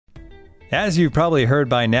As you've probably heard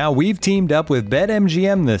by now, we've teamed up with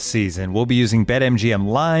BetMGM this season. We'll be using BetMGM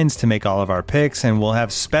lines to make all of our picks, and we'll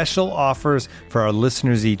have special offers for our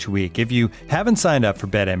listeners each week. If you haven't signed up for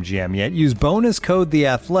BetMGM yet, use bonus code The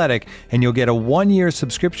Athletic, and you'll get a 1-year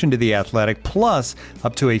subscription to The Athletic, plus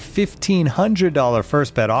up to a $1,500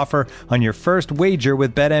 first bet offer on your first wager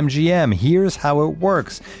with BetMGM. Here's how it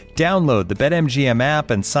works. Download the BetMGM app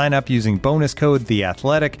and sign up using bonus code The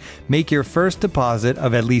Athletic. Make your first deposit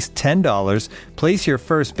of at least $10. Place your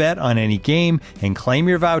first bet on any game and claim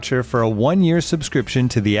your voucher for a 1-year subscription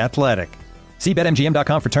to The Athletic. See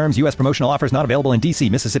BetMGM.com for terms. U.S. promotional offers not available in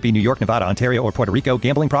D.C., Mississippi, New York, Nevada, Ontario, or Puerto Rico.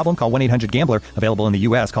 Gambling problem? Call 1-800-GAMBLER. Available in the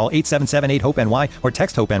U.S. Call 877-8-HOPE-NY or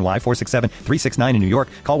text HOPE-NY 467-369 in New York.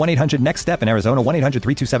 Call 1-800-NEXT-STEP in Arizona.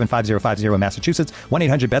 1-800-327-5050 in Massachusetts.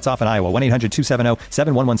 1-800-BETS-OFF in Iowa.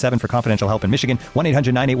 1-800-270-7117 for confidential help in Michigan.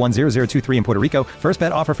 1-800-981-0023 in Puerto Rico. First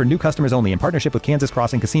bet offer for new customers only in partnership with Kansas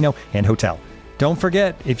Crossing Casino and Hotel. Don't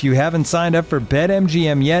forget, if you haven't signed up for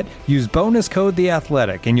BetMGM yet, use bonus code The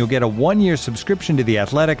Athletic, and you'll get a 1-year subscription to The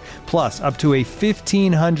Athletic, plus up to a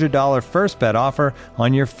 $1,500 first bet offer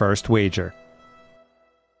on your first wager.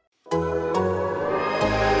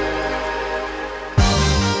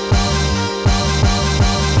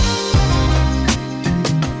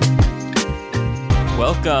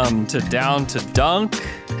 Welcome to Down to Dunk.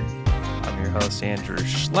 I'm your host, Andrew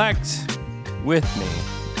Schlecht. With me,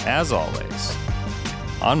 as always,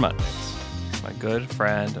 on Mondays, my good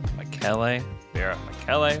friend, Michele Vera.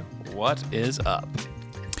 Michele, what is up?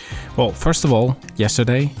 Well, first of all,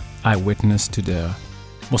 yesterday, I witnessed to the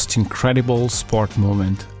most incredible sport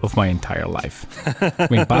moment of my entire life. I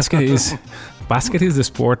mean, basket is the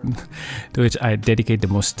sport to which I dedicate the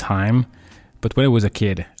most time. But when I was a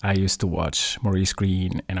kid, I used to watch Maurice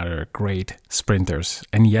Greene and other great sprinters.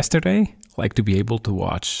 And yesterday, like to be able to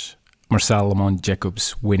watch Marcel Lamont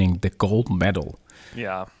Jacobs winning the gold medal.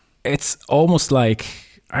 Yeah. It's almost like,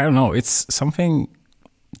 I don't know, it's something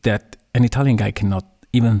that an Italian guy cannot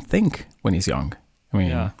even think when he's young. I mean,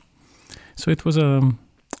 yeah. So it was off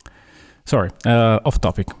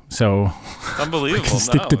topic. So unbelievable. We can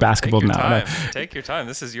stick to basketball now. Take your time.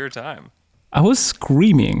 This is your time. I was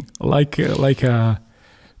screaming like a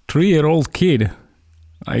 3-year-old kid,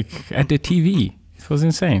 like at the TV. It was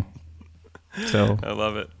insane. So I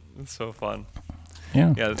love it. It's so fun.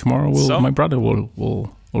 Yeah. Tomorrow my brother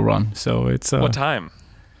will run. So it's what time?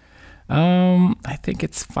 I think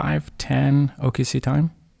it's 5:10 OKC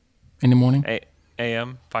time in the morning.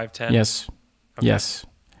 AM 5:10. Yes. Okay. Yes.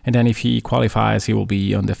 And then if he qualifies, he will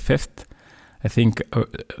be on the 5th. I think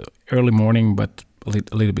early morning, but a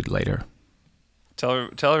little bit later. Tell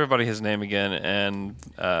everybody his name again, and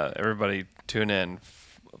everybody tune in.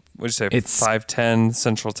 What did you say? It's 5:10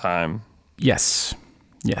 Central Time. Yes.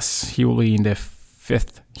 He will be in the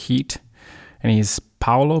 5th heat, and he's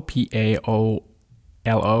Paolo Paolo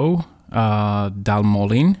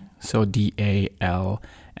Dalmolin. So Dalmolin.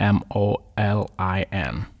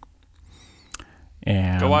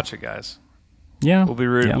 And go watch it, guys. Yeah, we'll be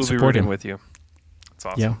rooting with you. It's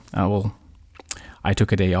awesome. Yeah, I will. I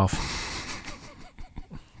took a day off.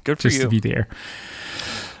 Good for you. Just to be there.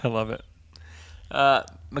 I love it.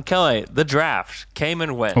 Michele, the draft came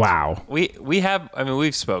and went. Wow.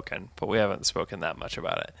 We've spoken, but we haven't spoken that much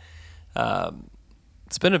about it.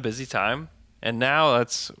 It's been a busy time, and now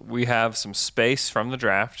we have some space from the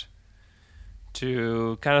draft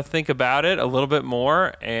to kind of think about it a little bit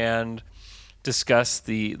more and discuss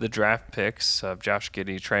the draft picks of Josh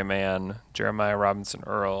Giddey, Trey Mann, Jeremiah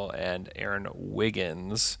Robinson-Earl, and Aaron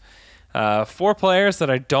Wiggins. 4 players that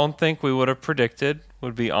I don't think we would have predicted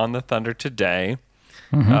would be on the Thunder today.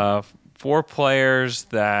 Mm-hmm. 4 players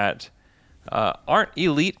that aren't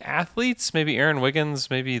elite athletes. Maybe Aaron Wiggins,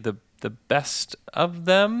 maybe the best of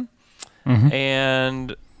them.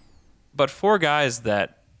 Mm-hmm. But 4 guys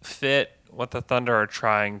that fit what the Thunder are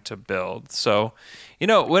trying to build. So,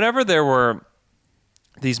 whenever there were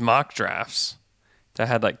these mock drafts that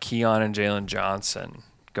had like Keon and Jalen Johnson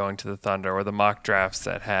going to the Thunder, or the mock drafts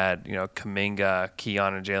that had, Kuminga,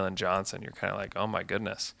 Keon, and Jalen Johnson, you're kind of like, oh my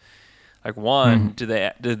goodness. Like, one, do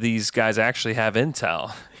these guys actually have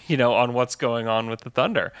intel, on what's going on with the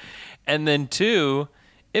Thunder? And then 2,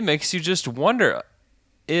 it makes you just wonder,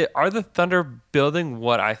 are the Thunder building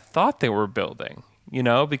what I thought they were building?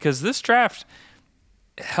 Because this draft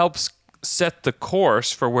helps set the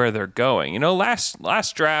course for where they're going.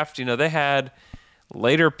 Last draft, they had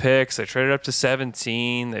later picks. They traded up to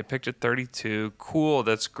 17. They picked at 32. Cool,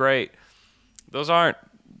 that's great. Those aren't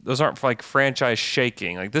like franchise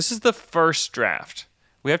shaking. Like, this is the first draft.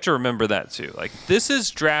 We have to remember that too. Like, this is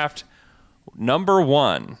draft number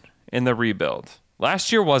 1 in the rebuild.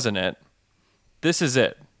 Last year wasn't it. this is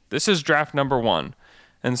it. This is draft number 1.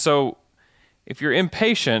 And so if you're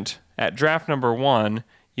impatient at draft number 1,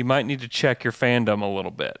 you might need to check your fandom a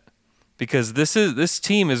little bit, because this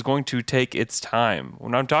team is going to take its time.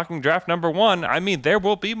 When I'm talking draft number 1, I mean there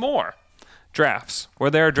will be more drafts where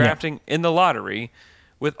they're drafting in the lottery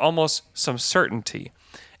with almost some certainty.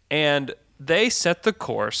 And they set the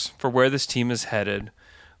course for where this team is headed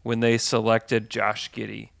when they selected Josh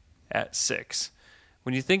Giddey at 6.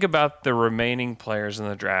 When you think about the remaining players in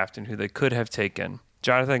the draft and who they could have taken,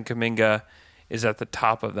 Jonathan Kuminga is at the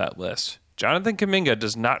top of that list. Jonathan Kuminga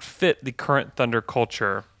does not fit the current Thunder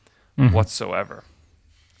culture whatsoever.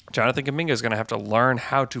 Jonathan Kuminga is going to have to learn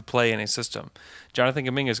how to play in a system. Jonathan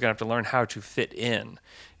Kuminga is going to have to learn how to fit in.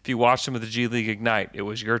 If you watched him at the G League Ignite, it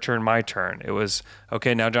was your turn, my turn. It was,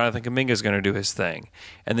 okay, now Jonathan Kuminga is going to do his thing.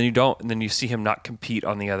 And then you see him not compete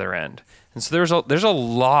on the other end. And so there's a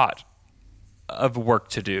lot of work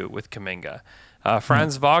to do with Kuminga.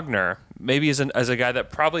 Franz Wagner maybe as a guy that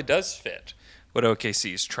probably does fit what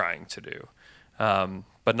OKC is trying to do,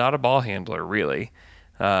 but not a ball handler really.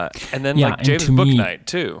 And then James Bouknight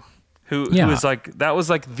too, who is like, that was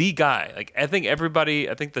like the guy. Like I think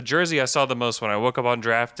the jersey I saw the most when I woke up on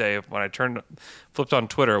draft day, when I flipped on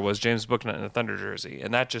Twitter, was James Bouknight in a Thunder jersey,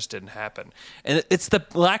 and that just didn't happen. And it's the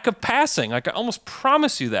lack of passing. Like I almost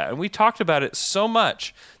promise you that, and we talked about it so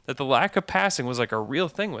much that the lack of passing was like a real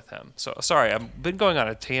thing with him. So sorry, I've been going on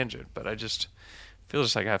a tangent, but I just feel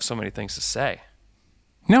just like I have so many things to say.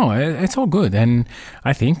 No, it's all good, and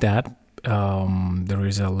I think that there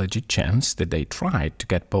is a legit chance that they tried to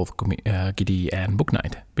get both Giddey and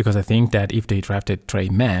Bouknight, because I think that if they drafted Tre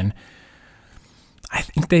Mann, I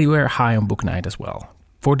think they were high on Bouknight as well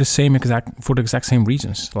for the exact same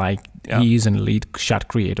reasons. Like he is an elite shot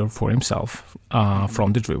creator for himself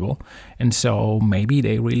from the dribble, and so maybe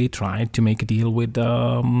they really tried to make a deal with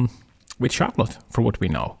Charlotte, for what we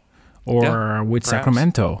know, or with perhaps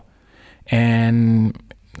Sacramento, and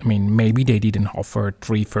I mean, maybe they didn't offer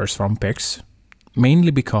 3 first-round picks,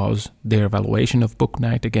 mainly because their evaluation of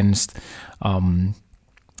Bouknight against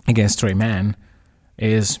Tre Mann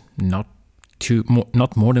is not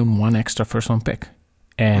more than 1 extra first-round pick.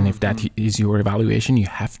 And if that is your evaluation, you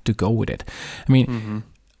have to go with it. I mean,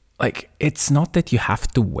 like, it's not that you have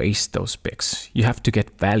to waste those picks. You have to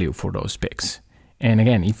get value for those picks. And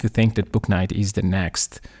again, if you think that Bouknight is the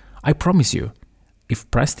next, I promise you, if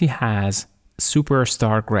Presti has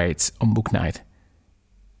superstar grades on Bouknight,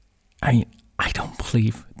 I don't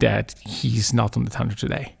believe that he's not on the Thunder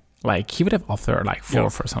today. Like, he would have offered like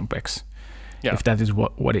 4 first-round picks, if that is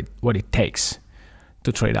what it takes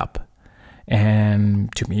to trade up.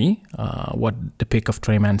 And to me, what the pick of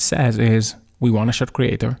Tre Mann says is, we want a shot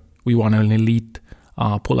creator, we want an elite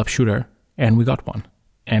pull-up shooter, and we got one.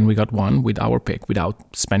 And we got one with our pick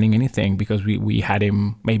without spending anything, because we had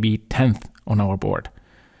him maybe 10th on our board.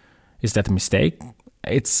 Is that a mistake?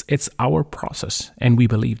 It's our process, and we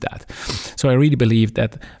believe that. So I really believe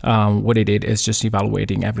that what they did is just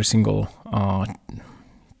evaluating every single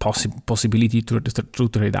possibility to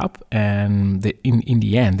trade up, and in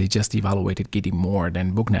the end, they just evaluated Giddey more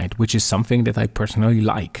than Bouknight, which is something that I personally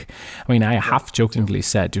like. I mean, I half-jokingly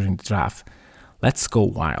said during the draft, let's go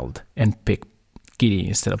wild and pick Giddey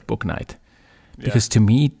instead of Bouknight, because to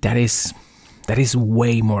me, that is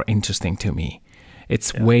way more interesting to me.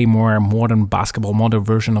 It's way more modern basketball, modern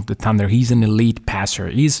version of the Thunder. He's an elite passer.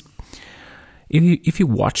 If you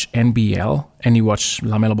watch NBL and you watch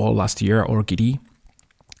LaMelo Ball last year or Giddey,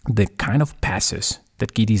 the kind of passes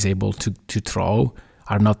that Giddey is able to throw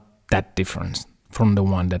are not that different from the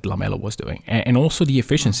one that LaMelo was doing. And also the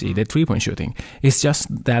efficiency, the three-point shooting. It's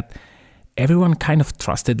just that everyone kind of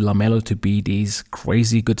trusted LaMelo to be this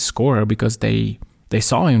crazy good scorer because they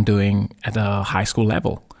saw him doing at a high school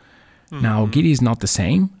level. Now, Giddey is not the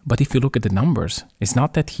same, but if you look at the numbers, it's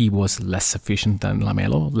not that he was less efficient than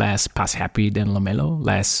LaMelo, less pass happy than LaMelo,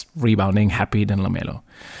 less rebounding happy than LaMelo.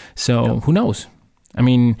 So who knows? I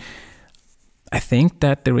mean, I think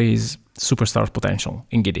that there is superstar potential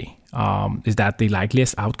in Giddey. Is that the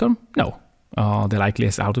likeliest outcome? No. The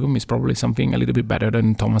likeliest outcome is probably something a little bit better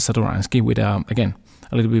than Thomas Satoransky with, again,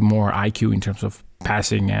 a little bit more IQ in terms of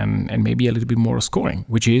passing and maybe a little bit more scoring,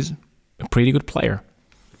 which is a pretty good player.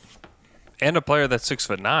 And a player that's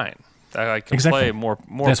 6'9" that can play more.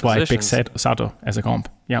 That's positions. Why I picked Sato as a comp.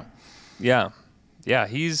 Yeah.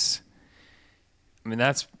 He's. I mean,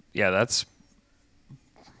 that's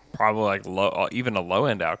probably like even a low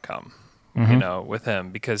end outcome, with him,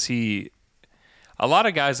 because a lot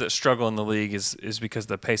of guys that struggle in the league is because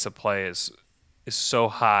the pace of play is so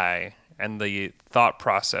high and the thought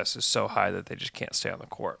process is so high that they just can't stay on the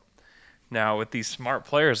court. Now with these smart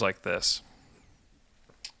players like this,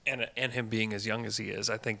 and him being as young as he is,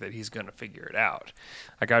 I think that he's going to figure it out.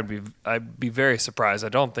 Like I'd be very surprised. I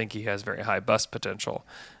don't think he has very high bust potential.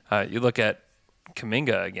 You look at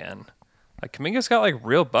Kuminga again. Like Kuminga's got like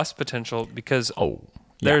real bust potential because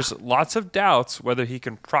there's lots of doubts whether he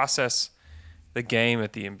can process the game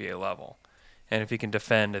at the NBA level and if he can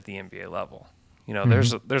defend at the NBA level. You know,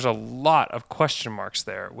 there's a lot of question marks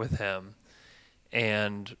there with him,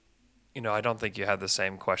 and you know, I don't think you have the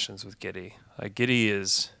same questions with Giddey. Like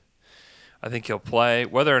I think he'll play.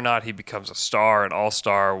 Whether or not he becomes a star, an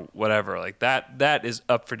all-star, whatever, like that is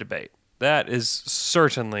up for debate. That is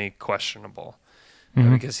certainly questionable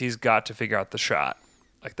because he's got to figure out the shot.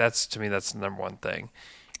 Like to me, that's the number one thing.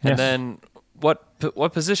 And then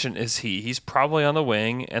what position is he? He's probably on the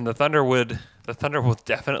wing, and the Thunder will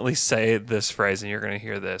definitely say this phrase, and you're going to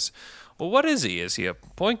hear this. Well, what is he? Is he a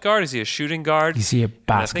point guard? Is he a shooting guard? Is he a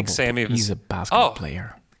basketball? I think Sammy he's a basketball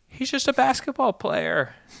player. He's just a basketball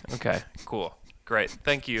player. Okay, cool. Great.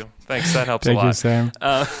 Thank you. Thanks. That helps a lot. Thank you, Sam.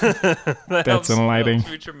 That's enlightening.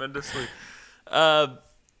 Helps me tremendously. But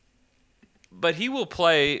he will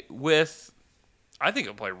play with, I think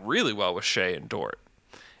he'll play really well with Shea and Dort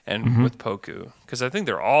and with Poku, because I think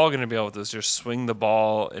they're all going to be able to just swing the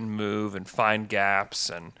ball and move and find gaps.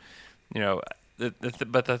 And, you know,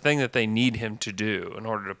 but the thing that they need him to do in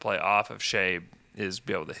order to play off of Shea is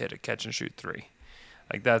be able to hit a catch and shoot three.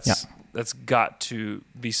 Like that's got to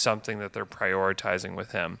be something that they're prioritizing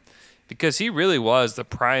with him, because he really was the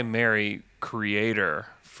primary creator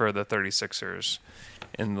for the 36ers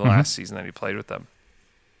in the last season that he played with them.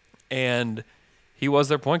 And he was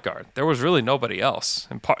their point guard. There was really nobody else.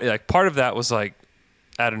 And part of that was like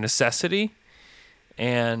out of necessity.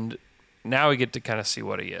 And now we get to kind of see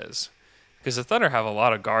what he is. Because the Thunder have a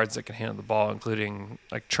lot of guards that can handle the ball, including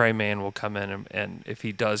like Trey Mann will come in, and if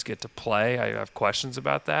he does get to play, I have questions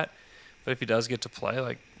about that. But if he does get to play,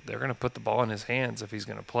 like they're going to put the ball in his hands if he's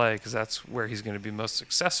going to play, because that's where he's going to be most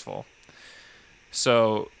successful.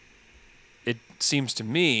 So it seems to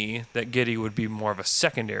me that Giddey would be more of a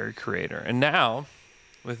secondary creator. And now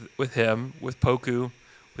with him, with Poku,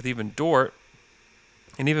 with even Dort,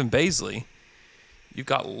 and even Baisley, you've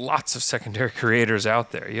got lots of secondary creators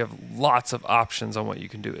out there. You have lots of options on what you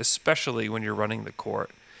can do, especially when you're running the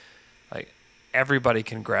court. Like everybody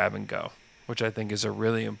can grab and go, which I think is a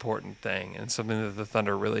really important thing and something that the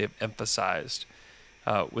Thunder really have emphasized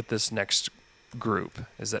with this next group,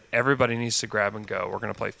 is that everybody needs to grab and go. We're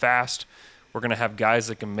going to play fast. We're going to have guys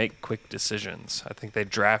that can make quick decisions. I think they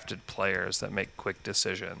drafted players that make quick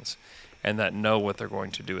decisions and that know what they're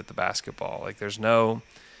going to do with the basketball. Like there's no...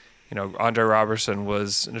 You know, Andre Robertson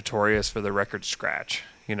was notorious for the record scratch,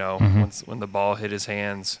 you know, when the ball hit his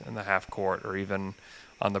hands in the half court or even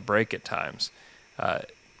on the break at times.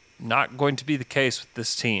 Not going to be the case with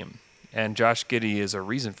this team. And Josh Giddey is a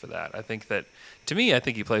reason for that. I think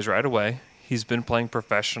he plays right away. He's been playing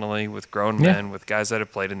professionally with grown men, with guys that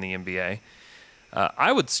have played in the NBA.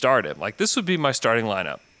 I would start him. Like, this would be my starting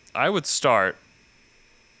lineup. I would start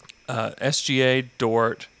SGA,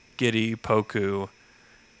 Dort, Giddey, Poku,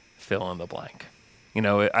 fill in the blank. You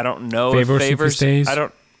know, I don't know if Favors stays. I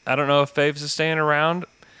don't know if Favors is staying around.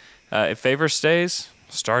 If Favors stays,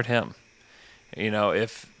 start him. You know,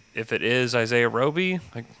 if it is Isaiah Roby,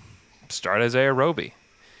 like start Isaiah Roby.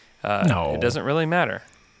 No, it doesn't really matter.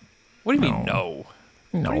 What do you mean no?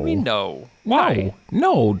 No. What do you mean no? Why?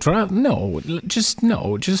 No, just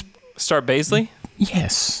start Baisley.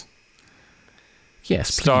 Yes, please.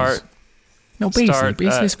 Start. No,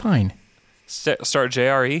 Baisley is fine. Start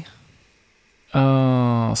JRE.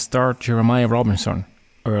 Start Jeremiah Robinson.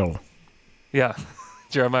 Earl. Yeah,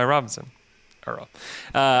 Jeremiah Robinson. Earl.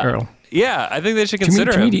 Earl. Yeah, I think they should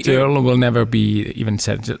consider him. The Earl will never be even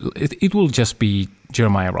said. It will just be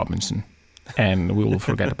Jeremiah Robinson, and we will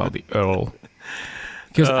forget about the Earl.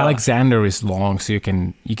 Because Alexander is long, so you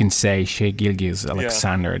can say Shea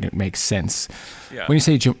Gilgeous-Alexander, and it makes sense. Yeah. When you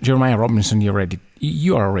say Jeremiah Robinson, you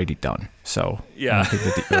are already done. So I think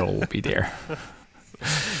that the Earl will be there. You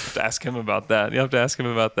have to ask him about that.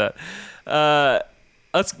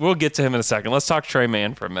 We'll get to him in a second. Let's talk Trey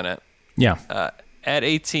Mann for a minute. Yeah. At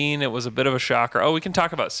 18, it was a bit of a shocker. Oh, we can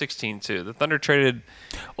talk about 16 too. The Thunder traded.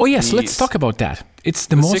 Oh yes, let's talk about that. It's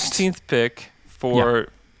the most 16th pick for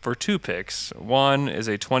two picks. One is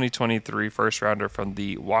a 2023 first rounder from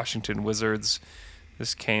the Washington Wizards.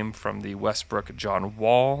 This came from the Westbrook-John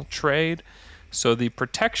Wall trade. So the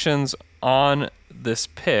protections on this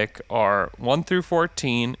pick are 1 through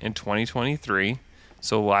 14 in 2023,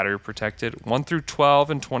 so lottery protected, 1 through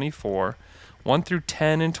 12 in 24, 1 through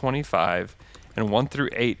 10 in 25, and 1 through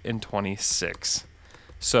 8 in 26.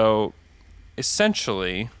 So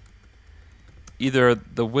essentially, either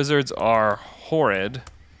the Wizards are horrid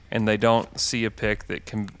and they don't see a pick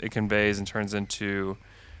that it conveys and turns into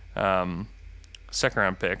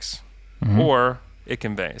second-round picks, or it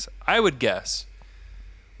conveys. I would guess,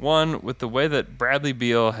 one, with the way that Bradley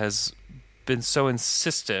Beal has been so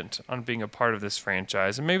insistent on being a part of this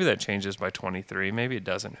franchise, and maybe that changes by 23, maybe it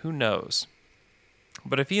doesn't, who knows.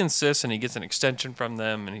 But if he insists and he gets an extension from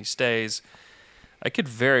them and he stays, I could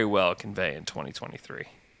very well convey in 2023.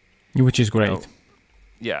 Which is great. You know,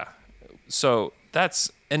 yeah. So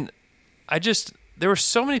that's, and there were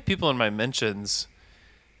so many people in my mentions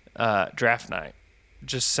draft night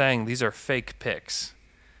just saying these are fake picks.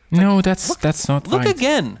 No, that's not Look right.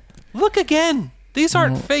 Look again. These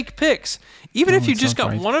aren't fake picks. Even if you just got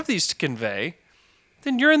right. one of these to convey,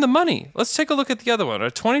 then you're in the money. Let's take a look at the other one. A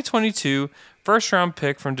 2022 first-round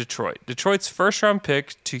pick from Detroit. Detroit's first-round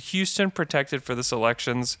pick to Houston, protected for this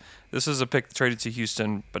elections. This is a pick traded to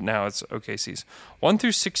Houston, but now it's OKC's. 1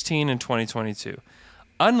 through 16 in 2022.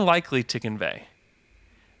 Unlikely to convey.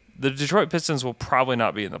 The Detroit Pistons will probably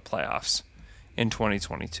not be in the playoffs in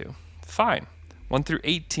 2022. Fine. 1 through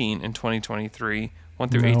 18 in 2023. 1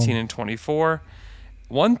 through 18 in 24.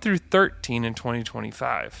 1 through 13 in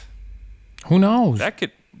 2025. Who knows?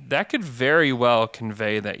 That could very well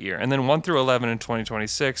convey that year. And then 1 through 11 in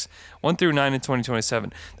 2026, 1 through 9 in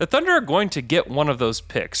 2027. The Thunder are going to get one of those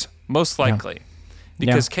picks, most likely. Yeah.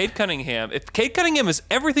 Because Cade Cunningham, if Cade Cunningham is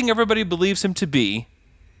everything everybody believes him to be,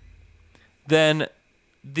 then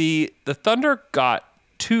the Thunder got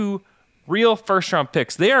 2 real first-round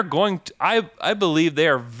picks. They are going to, I believe they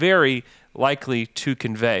are very likely to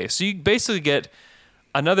convey. So you basically get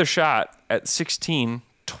another shot at 16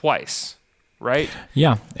 twice. Right?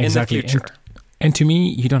 Yeah, exactly. In the future. And to me,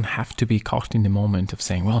 you don't have to be caught in the moment of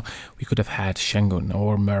saying, well, we could have had Şengün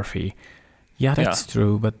or Murphy. Yeah, that's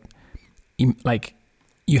true. But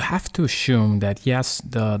you have to assume that, yes,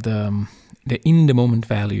 the in-the-moment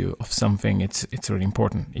value of something, it's really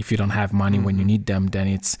important. If you don't have money when you need them, then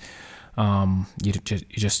it's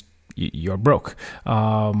you're broke.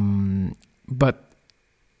 But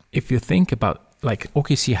if you think about, like,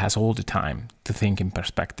 OKC has all the time to think in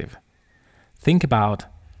perspective. Think about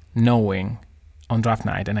knowing on draft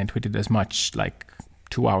night, and I tweeted as much like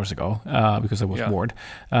 2 hours ago because I was bored.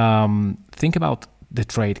 Think about the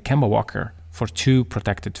trade Kemba Walker for 2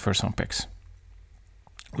 protected first-round picks.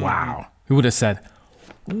 Wow. Who would have said,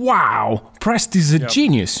 wow, Prest is a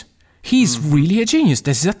genius. He's really a genius.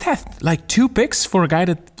 This is a theft. Like 2 picks for a guy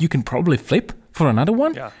that you can probably flip for another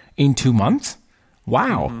one in 2 months.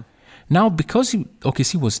 Wow. Now, because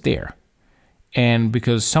OKC was there, and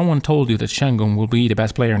because someone told you that Şengün will be the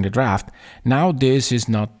best player in the draft, now this is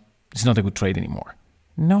not a good trade anymore.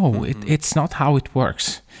 No, it's not how it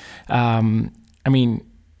works. I mean,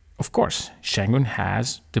 of course, Şengün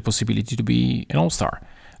has the possibility to be an all-star.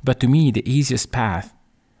 But to me, the easiest path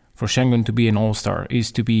for Şengün to be an all-star is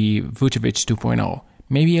to be Vucevic 2.0,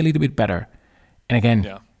 maybe a little bit better. And again,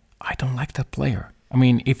 I don't like that player. I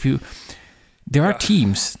mean, there are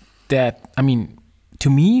teams that, I mean, to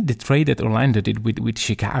me, the trade that Orlando did with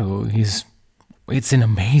Chicago it's an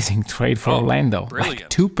amazing trade for Orlando. Brilliant. Like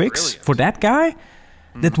 2 picks for that guy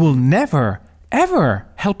that will never, ever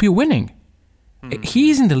help you winning.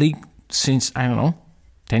 He's in the league since, I don't know,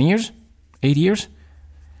 10 years, 8 years.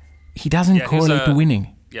 He doesn't correlate to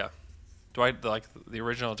winning. Yeah. Dwight, like the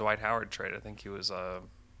original Dwight Howard trade, I think he was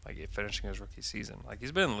finishing his rookie season. Like,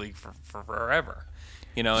 he's been in the league for forever.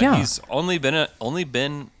 You know, and he's only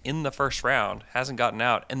been in the first round, hasn't gotten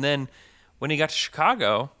out. And then when he got to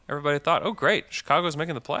Chicago, everybody thought, oh, great, Chicago's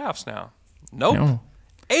making the playoffs now. Nope. No.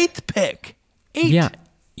 8th pick. 8. Yeah,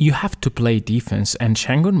 you have to play defense, and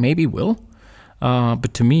Şengün maybe will.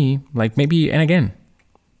 But to me, like, maybe, and again,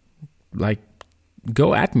 like,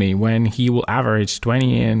 go at me when he will average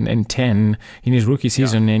 20 and 10 in his rookie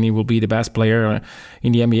season and he will be the best player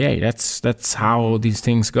in the NBA. That's how these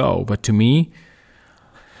things go. But to me,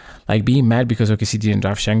 like, being mad because OKC didn't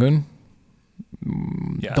draft Şengün,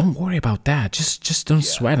 don't worry about that. Just don't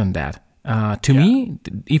sweat on that. To me,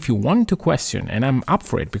 if you want to question, and I'm up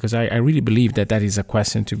for it because I really believe that is a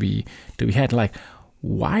question to be had. Like,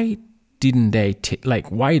 why didn't they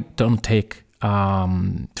why don't take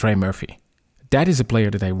Trey Murphy? That is a player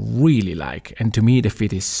that I really like, and to me the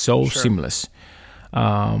fit is so seamless.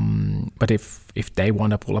 But if they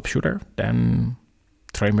want a pull-up shooter, then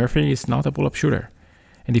Trey Murphy is not a pull-up shooter.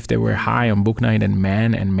 And if they were high on Bouknight and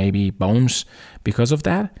Mann and maybe Bones because of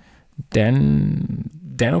that, then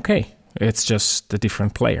okay, it's just a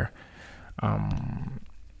different player.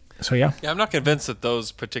 So yeah, I'm not convinced that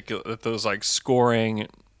those like scoring,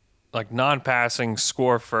 like non-passing,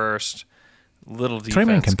 score first, little defense Trey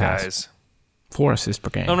Mann can guys. pass. 4 assists per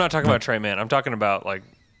game. No, I'm not talking about Trey Mann. I'm talking about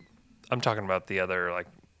the other like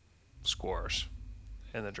scorers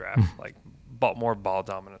in the draft, like more ball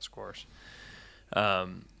dominant scorers.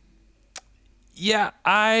 Yeah,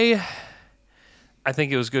 I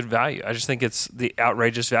think it was good value. I just think it's the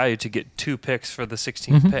outrageous value to get 2 picks for the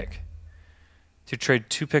 16th pick. To trade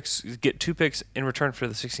 2 picks, get 2 picks in return for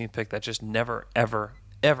the 16th pick, that just never, ever,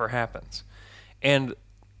 ever happens. And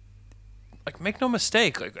like, make no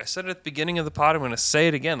mistake, like I said at the beginning of the pod, I'm going to say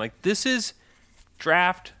it again. Like, this is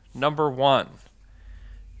draft number 1.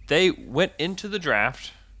 They went into the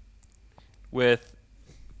draft with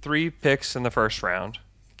 3 picks in the first round,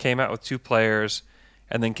 came out with 2 players,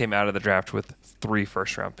 and then came out of the draft with 3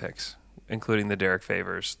 first-round picks, including the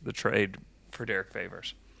trade for Derek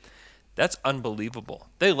Favors. That's unbelievable.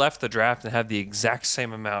 They left the draft and had the exact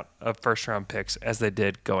same amount of first-round picks as they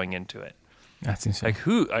did going into it. That's insane.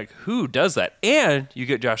 Who does that? And you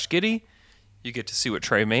get Josh Giddey. You get to see what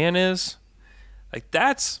Trey Mann is. Like,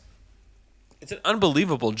 it's an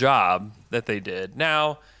unbelievable job that they did.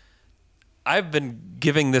 Now, I've been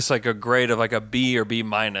giving this like a grade of like a B or B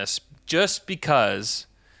minus just because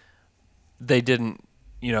they didn't,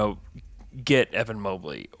 get Evan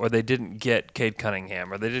Mobley, or they didn't get Cade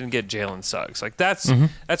Cunningham, or they didn't get Jalen Suggs. Like, that's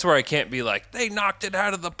where I can't be like, they knocked it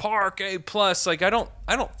out of the park, A+. Like, I don't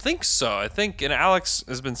think so. I think, and Alex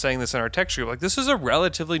has been saying this in our text group, like, this is a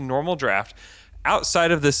relatively normal draft.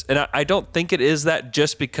 Outside of this, and I don't think it is that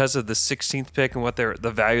just because of the 16th pick and what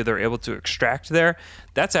the value they're able to extract there.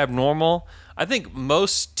 That's abnormal. I think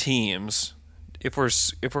most teams, if we're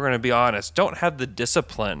going to be honest, don't have the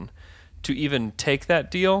discipline to even take that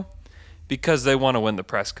deal because they want to win the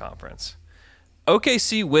press conference.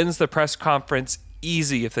 OKC wins the press conference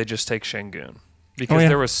easy if they just take Şengün, because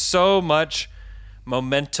there was so much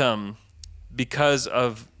momentum because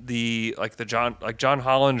of John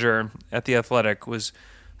Hollinger at The Athletic was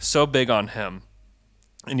so big on him,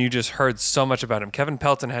 and you just heard so much about him. Kevin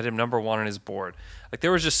Pelton had him number 1 on his board. Like,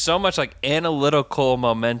 there was just so much like analytical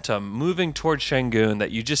momentum moving towards Şengün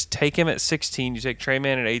that you just take him at 16, you take Trey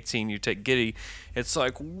Mann at 18, you take Giddey. It's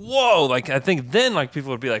like, whoa! Like, I think then like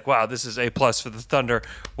people would be like, wow, this is A+ for the Thunder.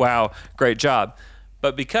 Wow, great job.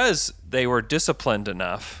 But because they were disciplined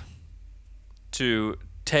enough to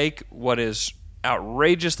take what is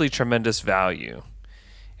outrageously tremendous value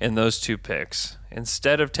in those 2 picks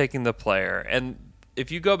instead of taking the player. And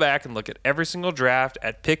if you go back and look at every single draft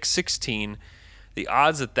at pick 16, the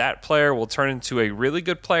odds that player will turn into a really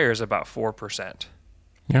good player is about 4%.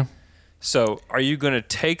 Yeah. So are you going to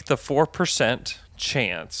take the 4%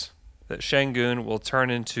 chance that Şengün will turn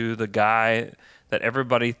into the guy that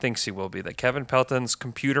everybody thinks he will be, that Kevin Pelton's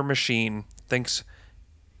computer machine thinks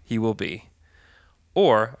he will be?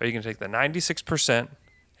 Or are you going to take the 96%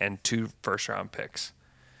 and 2 first-round picks?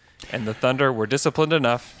 And the Thunder were disciplined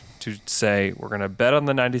enough to say, we're going to bet on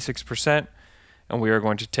the 96%, and we are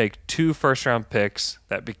going to take 2 first-round picks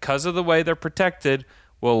that, because of the way they're protected,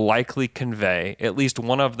 will likely convey. At least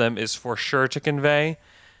one of them is for sure to convey.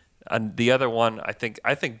 And the other one, I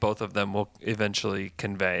think both of them will eventually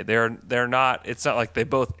convey. They're not. It's not like they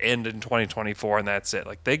both end in 2024 and that's it.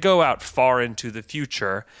 Like, they go out far into the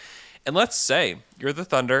future. And let's say you're the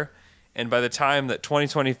Thunder, and by the time that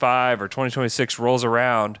 2025 or 2026 rolls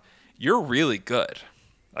around, you're really good.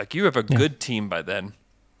 Like, you have a good team by then,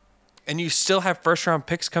 and you still have first-round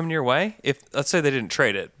picks coming your way. If, let's say they didn't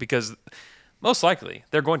trade it, because most likely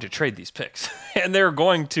they're going to trade these picks, and they're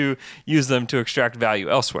going to use them to extract value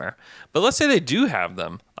elsewhere. But let's say they do have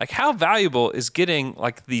them. Like, how valuable is getting,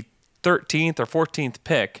 like, the 13th or 14th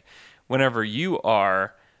pick whenever you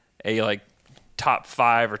are a, like, top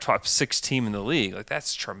 5 or top 6 team in the league? Like,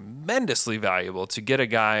 that's tremendously valuable to get a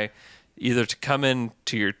guy either to come in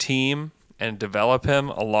to your team and develop him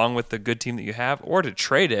along with the good team that you have, or to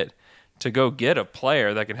trade it to go get a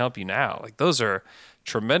player that can help you now. Like, those are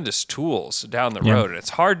tremendous tools down the road, and it's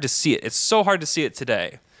hard to see it. It's so hard to see it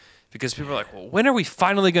today because people are like, well, when are we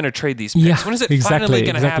finally going to trade these picks? Yeah, when is it finally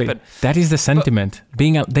going to happen? That is the sentiment.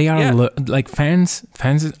 Being out, they are like fans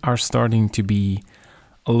are starting to be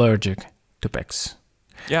allergic to picks.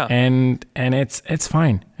 Yeah. And it's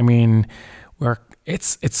fine. I mean,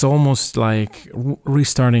 it's almost like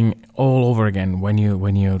restarting all over again when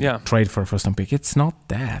you trade for a first round pick. It's not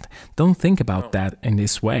that. Don't think about that in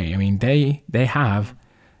this way. I mean, they have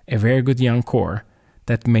a very good young core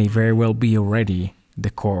that may very well be already the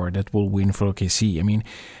core that will win for OKC. I mean,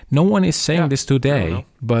 no one is saying this today,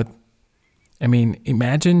 but I mean,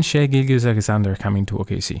 imagine Shai Gilgeous-Alexander coming to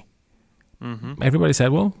OKC. Mm-hmm. Everybody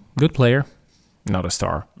said, well, good player, not a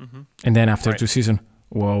star. Mm-hmm. And then after 2 seasons,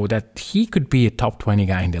 whoa, that he could be a top 20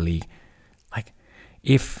 guy in the league. Like,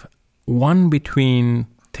 if one between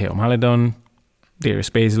Theo Maledon, Darius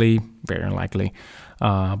Baisley, very unlikely,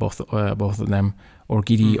 both of them, or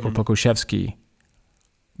Gidi or Pokuševski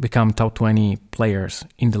become top 20 players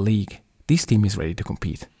in the league, this team is ready to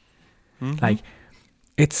compete. Like,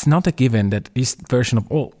 it's not a given that this version of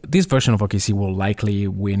OKC will likely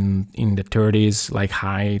win in the 30s, like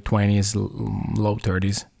high 20s, low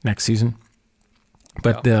 30s next season.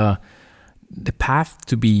 But the path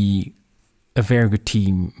to be a very good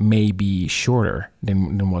team may be shorter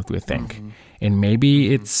than what we think. And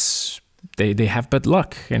maybe it's they have bad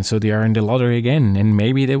luck, and so they are in the lottery again, and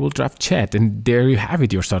maybe they will draft Chet, and there you have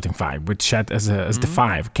it, your starting five, with Chet as the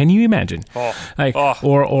five. Can you imagine?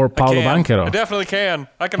 Or Paolo Banchero. I definitely can.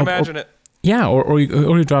 I can imagine it. Yeah, or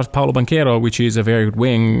you draft Paolo Banchero, which is a very good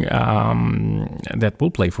wing that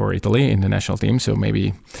will play for Italy in the national team, so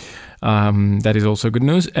maybe that is also good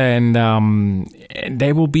news. And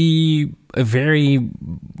they will be a very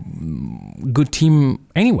good team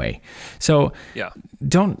anyway. So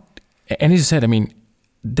don't... And as you said, I mean,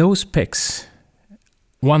 those picks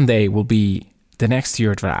one day will be the next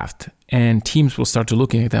year draft, and teams will start to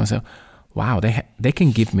looking at them and say, wow, they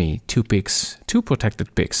can give me two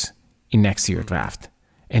protected picks in next year draft,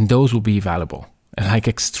 and those will be valuable, like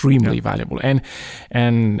extremely valuable. And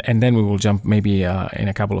then we will jump maybe in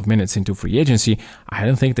a couple of minutes into free agency. I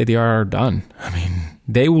don't think that they are done. I mean,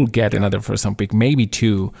 they will get another first-round pick, maybe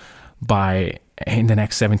two, in the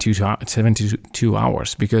next 72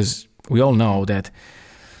 hours, because we all know that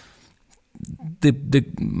the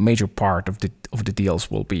major part of the deals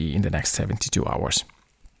will be in the next 72 hours.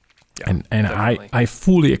 Yeah, and I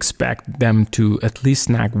fully expect them to at least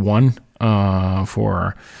snag one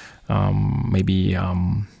for maybe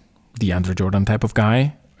the Andre Jordan type of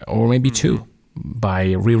guy, or maybe two, by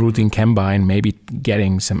rerouting Kemba and maybe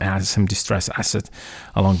getting some distress asset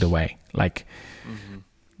along the way. Like,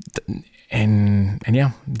 and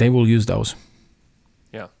yeah, they will use those.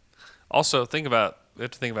 Yeah. Also, we have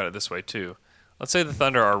to think about it this way too. Let's say the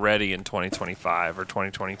Thunder are ready in 2025 or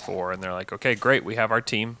 2024, and they're like, okay, great, we have our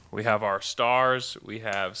team, we have our stars, we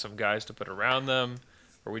have some guys to put around them,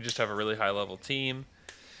 or we just have a really high-level team,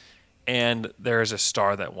 and there's a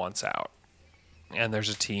star that wants out, and there's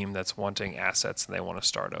a team that's wanting assets and they want to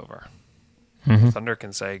start over. Thunder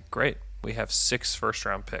can say, great, we have 6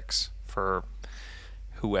 first-round picks for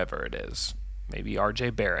whoever it is. Maybe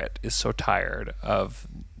RJ Barrett is so tired of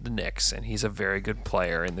the Knicks, and he's a very good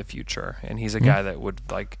player in the future, and he's a guy that would,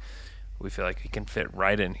 like, we feel like he can fit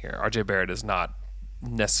right in here. RJ Barrett is not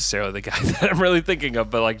necessarily the guy that I'm really thinking of,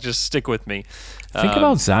 but, like, just stick with me. Think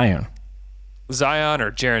about Zion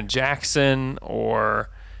or Jaren Jackson, or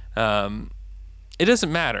it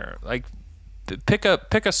doesn't matter. Like, pick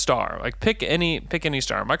a star. Like, pick any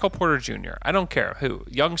star. Michael Porter Jr. I don't care who.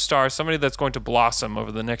 Young star, somebody that's going to blossom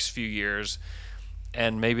over the next few years,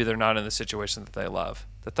 and maybe they're not in the situation that they love.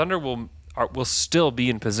 The Thunder will still be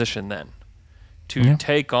in position then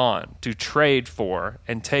to trade for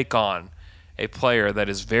and take on a player that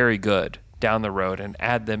is very good down the road and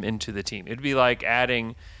add them into the team. It'd be like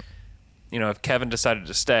adding, if Kevin decided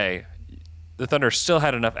to stay, the Thunder still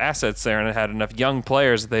had enough assets there and it had enough young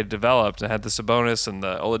players that they developed and had the Sabonis and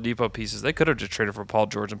the Oladipo pieces. They could have just traded for Paul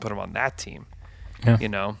George and put him on that team,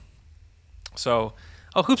 So,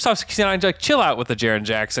 Hoops Talk 69, like, chill out with the Jaren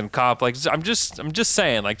Jackson comp. Like, I'm just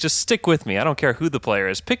saying, like, just stick with me. I don't care who the player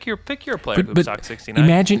is. Pick your player, Hoops Talk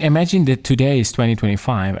 69. Imagine that today is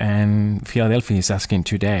 2025 and Philadelphia is asking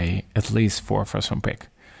today at least 4 first-round pick.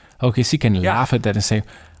 OKC can laugh at that and say,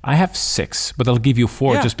 I have 6, but I'll give you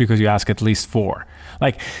 4 just because you ask at least 4.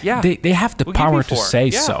 Like, they have the power to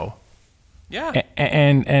say so. Yeah.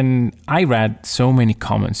 And I read so many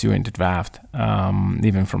comments during the draft,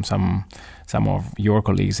 even from some of your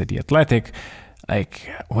colleagues at The Athletic, like,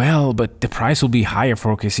 well, but the price will be higher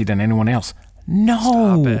for OKC than anyone else.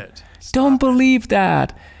 No, don't believe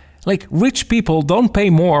that. Like, rich people don't pay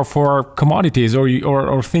more for commodities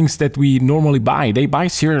or things that we normally buy. They buy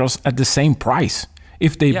cereals at the same price.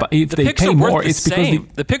 If they pay more, it's because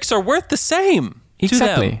the picks are worth the same.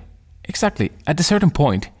 Exactly. At a certain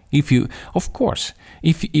point, if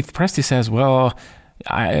Presti says, well,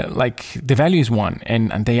 the value is 1,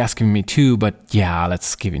 and they asking me 2, but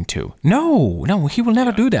let's give him 2. No, he will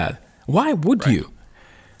never do that. Why would you?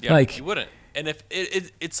 Yeah, he wouldn't. And if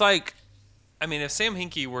it's like, I mean, if Sam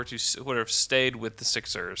Hinkie would have stayed with the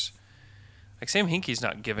Sixers, like, Sam Hinkie's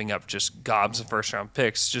not giving up just gobs of first-round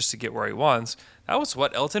picks just to get where he wants. That was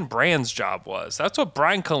what Elton Brand's job was. That's what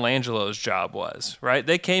Brian Colangelo's job was, right?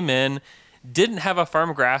 They came in, didn't have a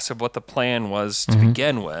firm grasp of what the plan was to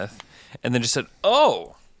begin with, and then just said,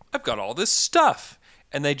 oh, I've got all this stuff.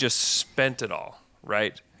 And they just spent it all,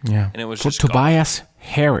 right? Yeah. And it was for just Tobias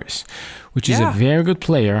Harris, which is a very good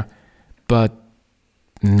player, but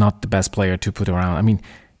not the best player to put around. I mean,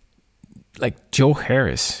 like Joe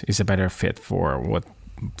Harris is a better fit for what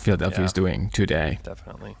Philadelphia is doing today.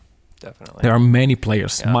 Definitely. There are many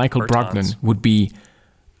players. Yeah, Michael Bertans. Brogdon would be,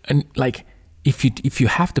 and like if you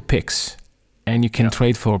have the picks and you can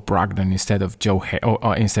trade for Brogdon instead of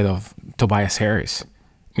or instead of Tobias Harris,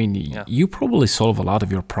 I mean, you probably solve a lot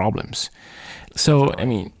of your problems. So I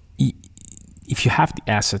mean, if you have the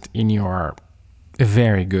asset in your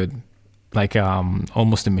very good, like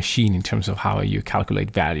almost a machine in terms of how you calculate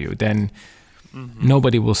value, then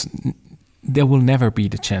nobody will. There will never be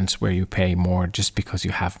the chance where you pay more just because you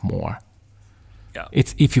have more. Yeah.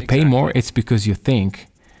 It's if you pay more, it's because you think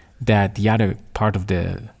that the other part of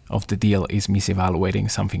the deal is misevaluating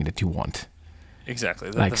something that you want. Exactly.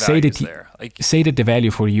 Like say that the value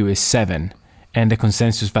for you is 7 and the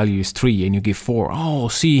consensus value is 3 and you give 4. Oh,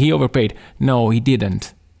 see, he overpaid. No, he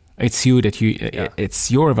didn't. It's you that it's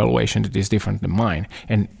your evaluation that is different than mine.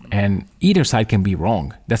 And either side can be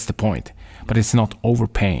wrong. That's the point. But it's not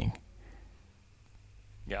overpaying.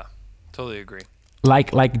 Yeah, totally agree.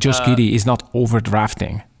 Like Josh Giddey is not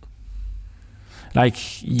overdrafting.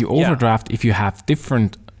 Like you overdraft if you have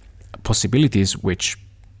different possibilities, which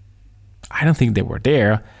I don't think they were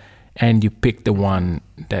there, and you pick the one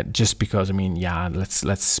that just because, I mean,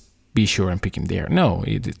 let's be sure and pick him there. No,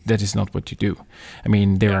 that is not what you do. I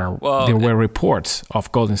mean, there were reports of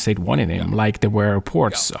Golden State wanting him, like there were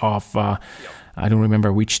reports of I don't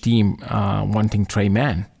remember which team wanting Trey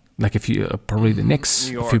Mann. Like if you probably the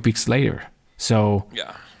Knicks a few picks later. So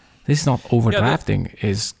this is not overdrafting;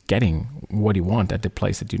 is getting what you want at the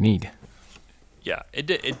place that you need. Yeah,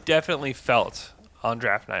 it definitely felt on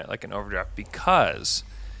draft night like an overdraft because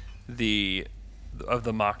of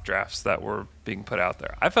the mock drafts that were being put out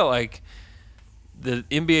there. I felt like the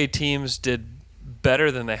NBA teams did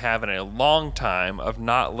better than they have in a long time of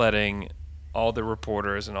not letting all the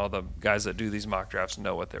reporters and all the guys that do these mock drafts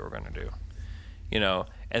know what they were going to do. You know,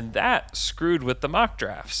 and that screwed with the mock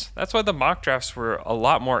drafts. That's why the mock drafts were a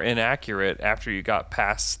lot more inaccurate after you got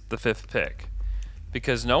past the 5th pick,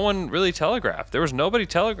 because no one really telegraphed. There was nobody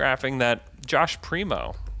telegraphing that Josh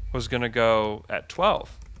Primo was going to go at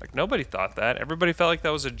 12. Like, nobody thought that. Everybody felt like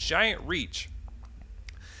that was a giant reach.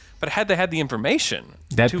 But had they had the information,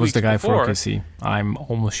 that was the guy for OKC. I'm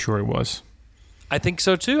almost sure it was. I think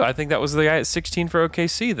so too. I think that was the guy at 16 for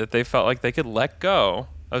OKC that they felt like they could let go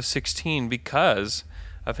of 16 because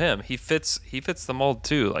of him. He fits the mold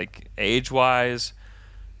too, like age-wise,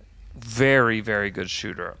 very, very good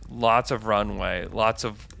shooter. Lots of runway, lots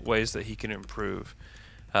of ways that he can improve.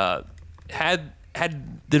 Had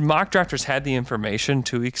the mock drafters had the information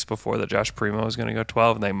 2 weeks before that Josh Primo was going to go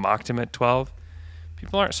 12 and they mocked him at 12,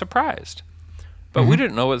 people aren't surprised. But we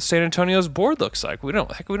didn't know what San Antonio's board looks like. We don't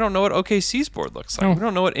know what OKC's board looks like. We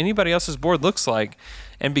don't know what anybody else's board looks like.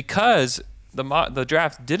 And because the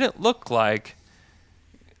draft didn't look like,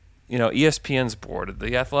 you know, ESPN's board,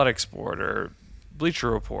 the Athletics board, or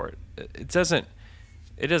Bleacher Report, it doesn't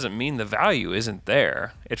mean the value isn't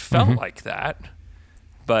there. It felt like that,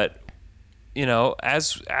 but you know,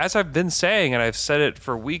 as I've been saying, and I've said it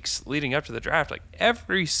for weeks leading up to the draft, like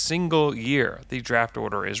every single year the draft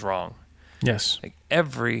order is wrong. Yes, like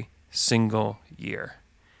every single year,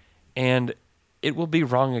 and it will be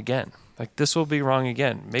wrong again. Like this will be wrong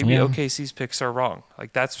again. Maybe OKC's picks are wrong.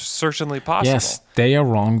 Like that's certainly possible. Yes, they are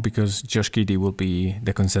wrong because Josh Giddey will be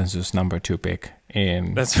the consensus number 2 pick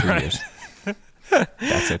in 2 years.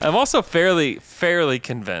 That's it. I'm also fairly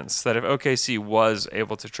convinced that if OKC was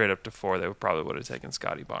able to trade up to 4, they probably would have taken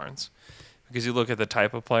Scotty Barnes, because you look at the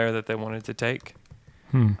type of player that they wanted to take.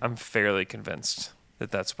 I'm fairly convinced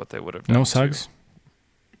that that's what they would have done. No Suggs?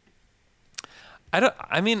 I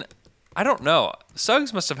don't know.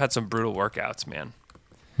 Suggs must have had some brutal workouts,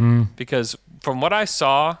 man. Because from what I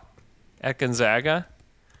saw at Gonzaga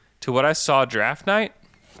to what I saw draft night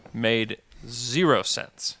made 0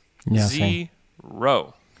 sense. Yeah, 0.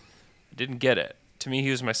 I didn't get it. To me, he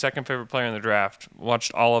was my second favorite player in the draft.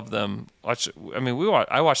 Watched all of them.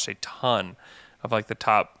 I watched a ton of like the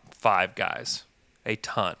top 5 guys. A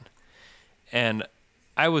ton. And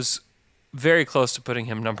I was very close to putting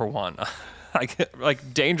him number 1.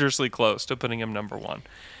 like dangerously close to putting him number 1.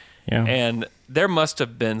 Yeah. And there must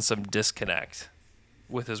have been some disconnect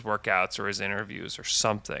with his workouts or his interviews or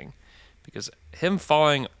something, because him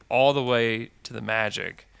falling all the way to the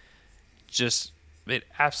Magic just made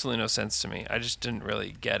absolutely no sense to me. I just didn't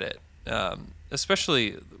really get it.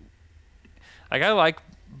 Especially, like, I like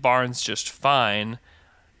Barnes just fine,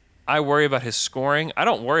 I worry about his scoring. I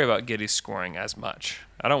don't worry about Giddey's scoring as much.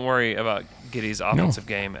 I don't worry about Giddey's offensive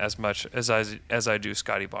game as much as I do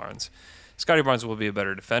Scotty Barnes. Scotty Barnes will be a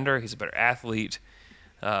better defender. He's a better athlete.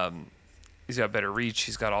 He's got better reach.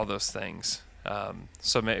 He's got all those things.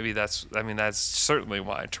 So maybe that's certainly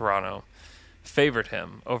why Toronto favored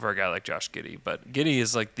him over a guy like Josh Giddey. But Giddey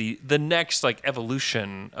is like the next like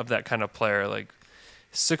evolution of that kind of player. Like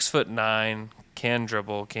 6'9", can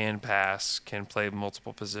dribble, can pass, can play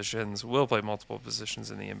multiple positions, will play multiple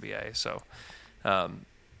positions in the NBA. So,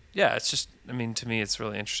 it's just, to me, it's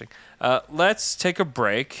really interesting. Let's take a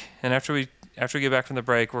break, and after we get back from the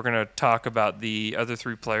break, we're going to talk about the other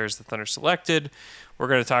three players the Thunder selected. We're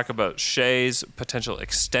going to talk about Shai's potential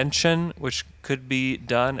extension, which could be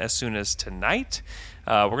done as soon as tonight.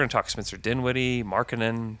 We're going to talk Spencer Dinwiddie,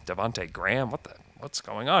 Markkanen, Devontae Graham. What's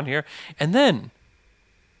going on here? And then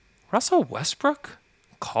Russell Westbrook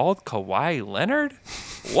called Kawhi Leonard?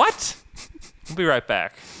 What? We'll be right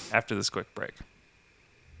back after this quick break.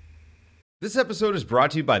 This episode is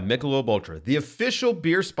brought to you by Michelob Ultra, the official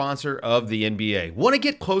beer sponsor of the NBA. Want to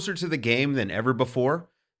get closer to the game than ever before?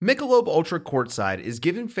 Michelob Ultra Courtside is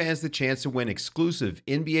giving fans the chance to win exclusive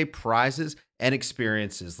NBA prizes and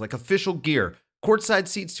experiences like official gear, courtside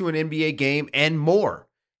seats to an NBA game, and more.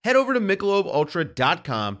 Head over to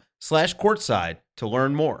MichelobUltra.com/courtside to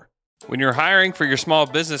learn more. When you're hiring for your small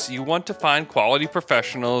business, you want to find quality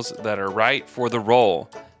professionals that are right for the role.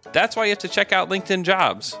 That's why you have to check out LinkedIn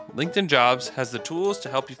Jobs. LinkedIn Jobs has the tools to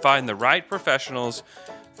help you find the right professionals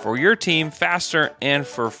for your team faster and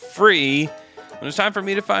for free. When it was time for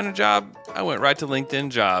me to find a job, I went right to LinkedIn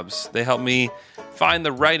Jobs. They helped me find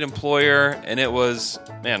the right employer, and it was,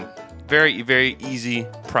 very, very easy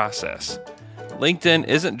process. LinkedIn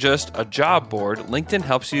isn't just a job board. LinkedIn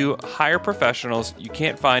helps you hire professionals you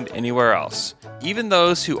can't find anywhere else. Even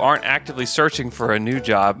those who aren't actively searching for a new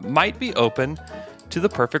job might be open to the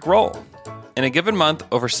perfect role. In a given month,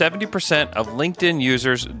 over 70% of LinkedIn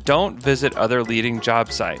users don't visit other leading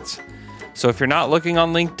job sites. So if you're not looking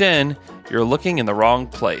on LinkedIn, you're looking in the wrong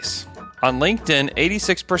place. On LinkedIn,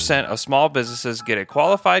 86% of small businesses get a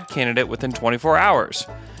qualified candidate within 24 hours.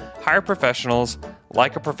 Hire professionals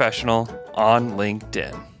like a professional on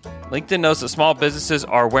LinkedIn. LinkedIn knows that small businesses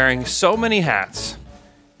are wearing so many hats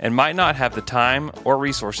and might not have the time or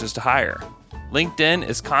resources to hire. LinkedIn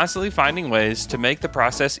is constantly finding ways to make the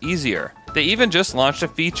process easier. They even just launched a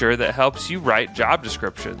feature that helps you write job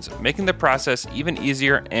descriptions, making the process even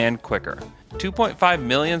easier and quicker. 2.5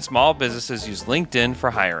 million small businesses use LinkedIn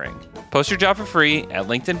for hiring. Post your job for free at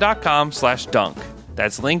linkedin.com/dunk.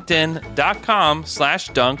 That's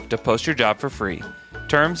linkedin.com/dunk to post your job for free.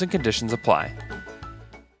 Terms and conditions apply.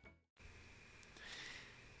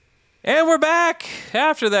 And we're back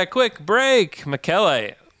after that quick break.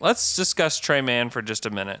 Michele, let's discuss Tre Mann for just a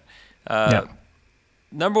minute.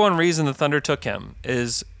 Number one reason the Thunder took him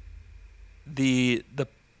is the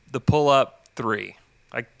pull-up three.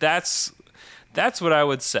 Like that's what I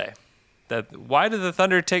would say. That why did the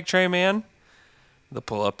Thunder take Tre Mann? The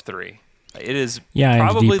pull-up three. It is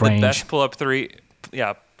probably the best pull-up three.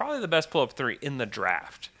 Yeah, probably the best pull-up three in the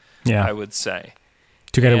draft. Yeah, I would say.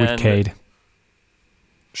 Together with Cade.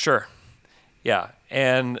 Sure. Yeah,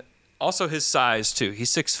 and also his size too. He's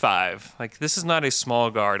 6'5". Like this is not a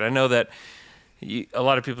small guard. I know that a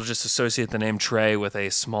lot of people just associate the name Trey with a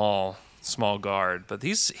small guard, but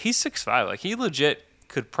he's 6'5". Like he legit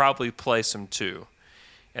could probably play some two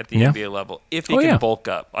at the NBA level if he can bulk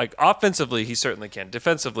up. Like offensively, he certainly can.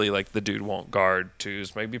 Defensively, like the dude won't guard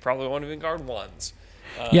twos. Maybe probably won't even guard ones.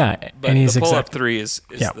 But and he's the pull-up three is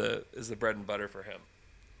the bread and butter for him.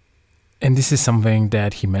 And this is something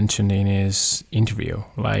that he mentioned in his interview,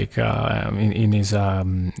 like in his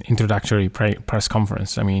introductory press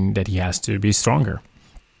conference. I mean, that he has to be stronger.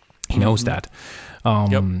 He knows that.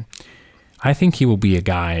 I think he will be a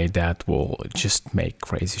guy that will just make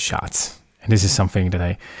crazy shots. And this is something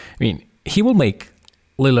that he will make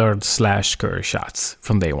Lillard/Curry shots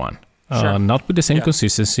from day one. Sure. Not with the same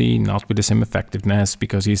consistency, not with the same effectiveness,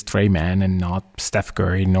 because he's Tre Mann and not Steph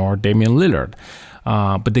Curry nor Damian Lillard.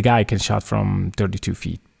 But the guy can shot from 32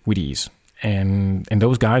 feet with ease. And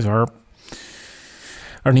those guys are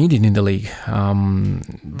needed in the league.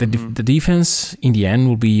 The defense, in the end,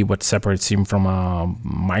 will be what separates him from a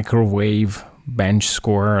microwave bench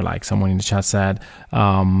scorer, like someone in the chat said,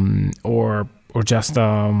 or just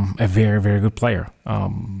a very, very good player.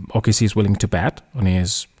 OKC is willing to bet on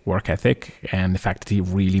his work ethic and the fact that he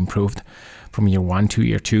really improved from year one to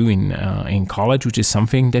year two in college, which is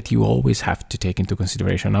something that you always have to take into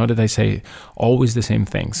consideration. Now that I say always the same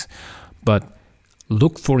things, but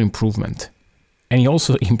look for improvement And he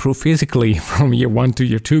also improved physically from year 1 to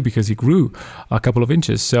year 2 because he grew a couple of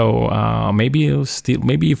inches. So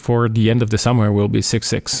maybe for the end of the summer we'll be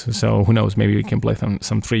 6'6". So who knows? Maybe we can play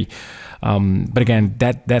some 3. But again,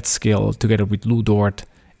 that skill together with Lou Dort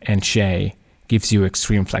and Shea gives you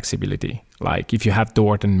extreme flexibility. Like if you have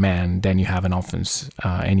Dort and Mann, then you have an offense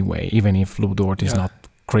anyway. Even if Lou Dort is not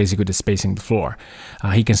crazy good at spacing the floor,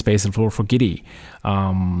 he can space the floor for Giddey.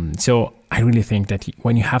 So I really think that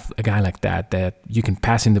when you have a guy like that you can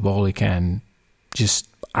pass in the ball, you can just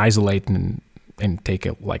isolate and take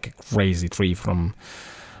a crazy 3 from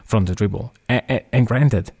the dribble. And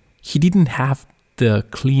granted, he didn't have the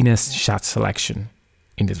cleanest shot selection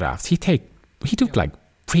in the draft. He took like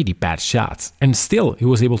pretty bad shots, and still he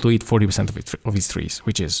was able to hit 40% of his threes,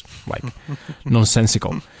 which is like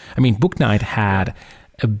nonsensical. I mean, Bouknight had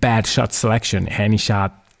a bad shot selection, and he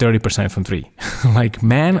shot 30% from 3. Like,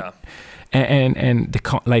 man. Yeah. And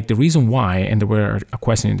the reason why, and there were a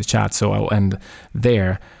question in the chat, so I'll end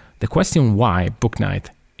there. The question why Bouknight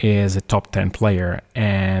is a top 10 player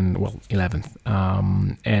and 11th,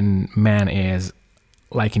 and Mann is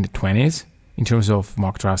like in the 20s in terms of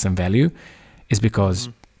mock drafts and value, is because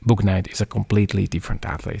Bouknight is a completely different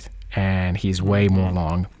athlete, and he's way more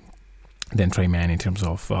long than Tre Mann in terms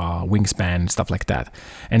of wingspan, stuff like that,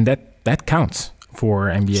 and that counts for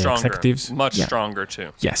NBA executives. Much stronger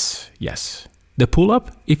too. Yes. The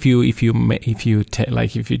pull-up, if you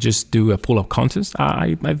just do a pull-up contest,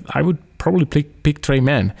 I would probably pick Tre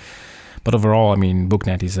Mann. But overall, I mean,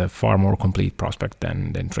 Bouknight is a far more complete prospect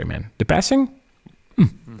than Tre Mann. The passing,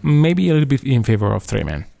 maybe a little bit in favor of Tre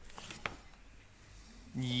Mann.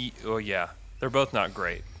 Yeah, they're both not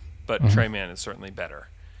great, but Tre Mann is certainly better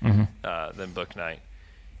than Bouknight.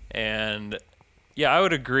 And yeah, I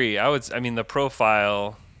would agree. The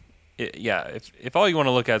profile. If all you want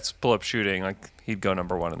to look at is pull-up shooting, like, he'd go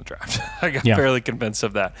number 1 in the draft. I'm fairly convinced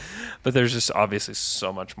of that. But there's just obviously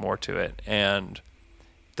so much more to it, and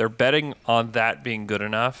they're betting on that being good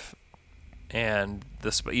enough, and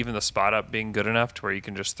even the spot up being good enough to where you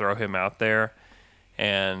can just throw him out there,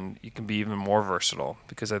 and you can be even more versatile,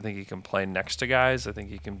 because I think he can play next to guys. I think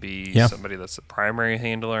he can be somebody that's the primary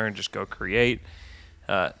handler and just go create.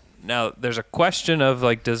 Now, there's a question of,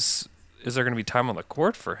 like, is there going to be time on the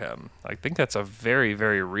court for him? I think that's a very,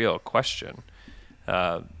 very real question.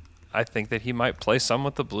 I think that he might play some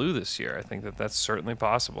with the Blue this year. I think that that's certainly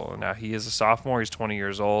possible. Now, he is a sophomore. He's 20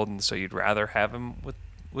 years old, and so you'd rather have him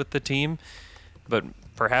with the team. But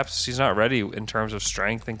perhaps he's not ready in terms of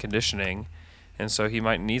strength and conditioning, and so he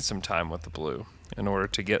might need some time with the Blue in order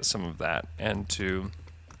to get some of that and to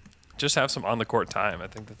just have some on-the-court time. I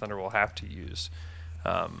think the Thunder will have to use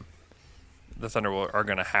are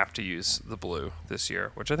going to have to use the Blue this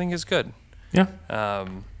year, which I think is good. Yeah.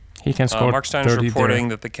 He can score. Mark Stein is reporting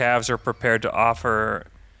that the Cavs are prepared to offer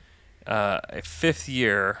a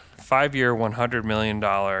 5-year, $100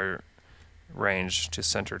 million range to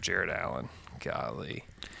center Jared Allen. Golly.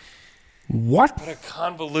 What a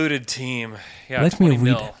convoluted team. Yeah, Let me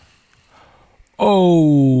read.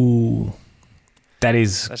 Oh,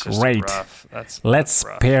 that's great. Let's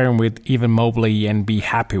pair him with Evan Mobley and be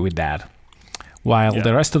happy with that. While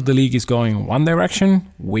the rest of the league is going one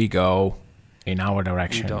direction, we go in our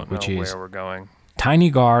direction, which is where we're going. Tiny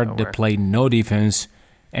guard that play no defense,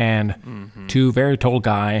 and 2 very tall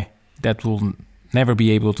guy that will never be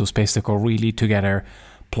able to space the court really together,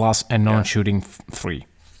 plus a non-shooting 3.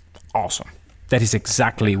 Awesome. That is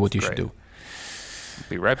exactly what you should do.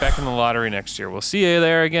 Be right back in the lottery next year. We'll see you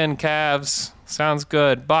there again, Cavs. Sounds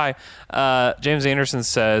good. Bye. James Anderson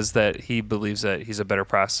says that he believes that he's a better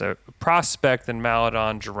prospect than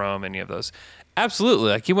Maledon, Jerome, any of those. Absolutely.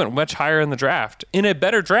 Like, he went much higher in the draft, in a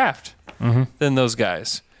better draft than those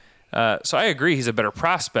guys. So I agree he's a better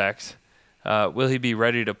prospect. Will he be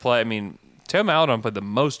ready to play? I mean, Theo Maledon played the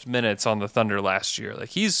most minutes on the Thunder last year. Like,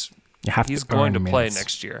 he's going to play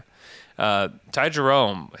next year. Ty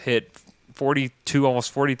Jerome hit 42,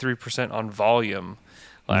 almost 43% on volume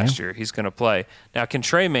last year. He's going to play. Now, can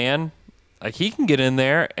Tre Mann, like, he can get in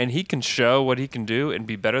there and he can show what he can do and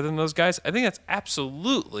be better than those guys? I think that's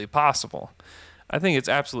absolutely possible. I think it's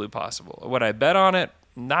absolutely possible. Would I bet on it?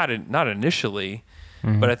 Not initially,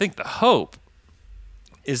 but I think the hope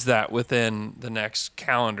is that within the next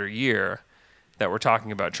calendar year that we're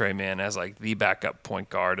talking about Tre Mann as, like, the backup point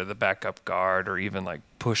guard or the backup guard, or even, like,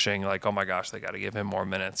 pushing, like, oh my gosh, they got to give him more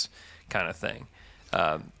minutes kind of thing.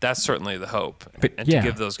 That's certainly the hope, to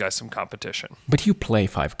give those guys some competition. But you play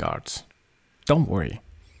 5 guards. Don't worry.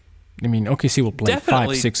 I mean, OKC will play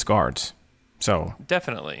 5-6 guards. So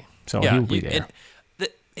definitely. So he'll be there.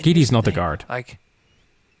 Giddey's not the guard. Like,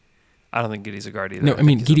 I don't think Giddey's a guard either. No, I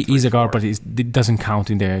mean, think he's Giddey is a guard, 3-4. but it doesn't count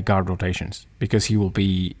in the guard rotations because he will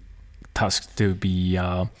be tasked to be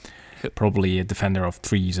probably a defender of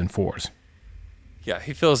 3s and 4s. Yeah,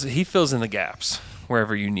 he fills in the gaps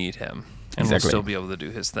wherever you need him, and will Exactly. still be able to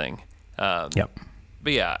do his thing. Yep.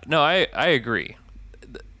 But yeah, no, I agree.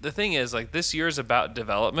 The thing is, like, this year is about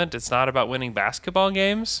development. It's not about winning basketball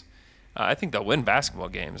games. I think they'll win basketball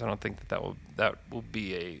games. I don't think that will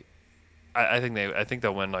be a. I think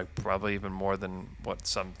they'll win, like, probably even more than what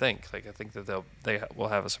some think. Like, I think that they will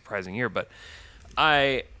have a surprising year. But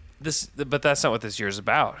but that's not what this year is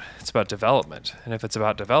about. It's about development, and if it's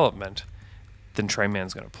about development, then Trey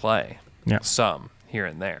Mann's going to play some here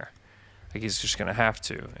and there. Like, he's just going to have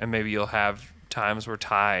to, and maybe you'll have times where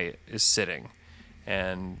Ty is sitting,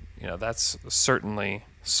 and that's certainly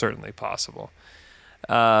possible.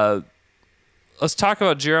 Let's talk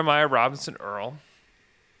about Jeremiah Robinson Earl.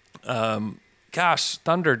 Gosh,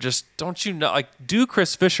 Thunder, just don't you know? Like, do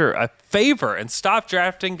Chris Fisher a favor and stop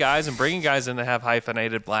drafting guys and bringing guys in that have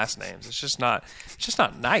hyphenated last names. It's just not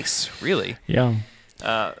nice, really. Yeah.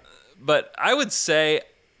 But I would say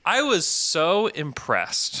I was so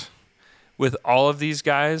impressed with all of these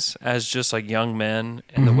guys as just like young men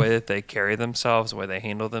and the way that they carry themselves, the way they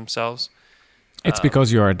handle themselves. It's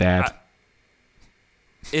because you're a dad.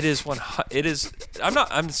 It is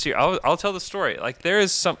I'm serious. I'll tell the story. Like, there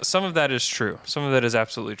is some of that is true. Some of that is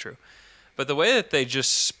absolutely true. But the way that they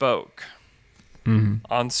just spoke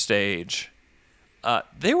on stage,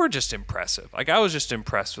 they were just impressive. Like, I was just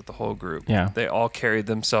impressed with the whole group. Yeah. They all carried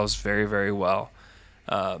themselves very, very well.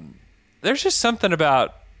 There's just something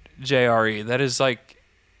about JRE that is like,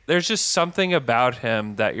 there's just something about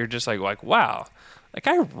him that you're just like, wow, like,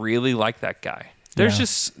 I really like that guy. There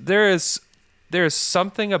is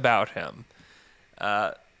something about him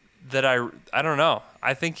that I don't know.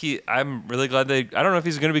 I think I'm really glad I don't know if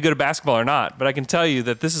he's going to be good at basketball or not, but I can tell you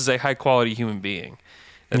that this is a high quality human being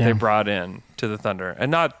that they brought in to the Thunder,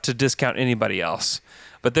 and not to discount anybody else,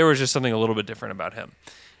 but there was just something a little bit different about him.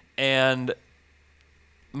 And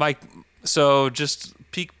so just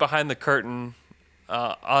peek behind the curtain,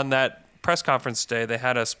 on that press conference day, they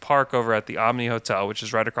had us park over at the Omni Hotel, which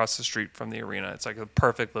is right across the street from the arena. It's like a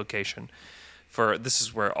perfect location this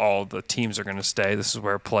is where all the teams are going to stay. This is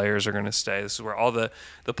where players are going to stay. This is where all the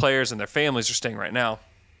players and their families are staying right now.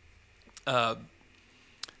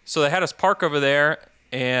 So they had us park over there,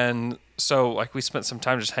 and so, like, we spent some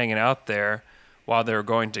time just hanging out there while they were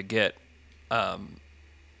going to get our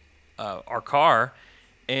car,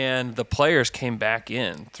 and the players came back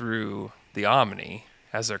in through the Omni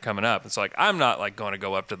as they're coming up. It's like, I'm not like going to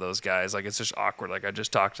go up to those guys. Like, it's just awkward. Like, I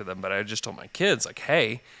just talked to them, but I just told my kids, like,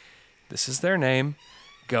 hey, this is their name.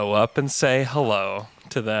 Go up and say hello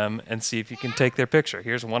to them and see if you can take their picture.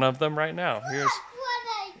 Here's one of them right now. Here's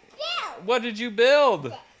what did you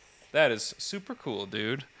build? That is super cool,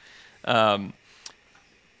 dude.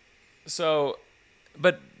 So,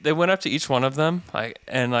 but they went up to each one of them,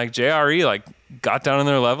 and JRE, like, got down on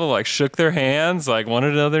their level, like, shook their hands, like, wanted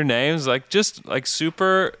to know their names, like, just, like,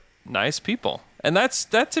 super nice people. And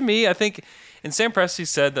that to me, I think, and Sam Presti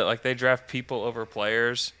said that, like, they draft people over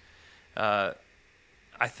players. I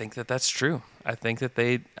think that that's true. I think that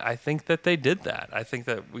they did that. I think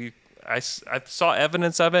that I saw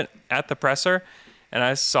evidence of it at the presser, and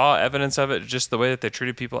I saw evidence of it just the way that they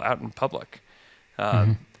treated people out in public.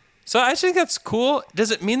 So I think that's cool.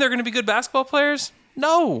 Does it mean they're going to be good basketball players?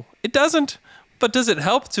 No, it doesn't. But does it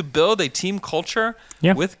help to build a team culture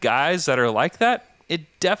with guys that are like that? It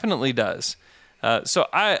definitely does. So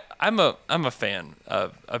I'm a fan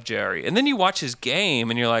of JRE. And then you watch his game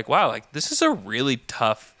and you're like, wow, like, this is a really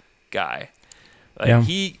tough guy. Like,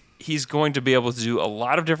 he's going to be able to do a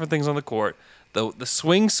lot of different things on the court. The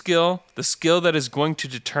swing skill, the skill that is going to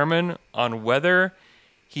determine on whether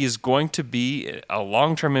he is going to be a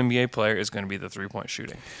long-term NBA player is going to be the three-point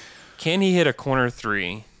shooting. Can he hit a corner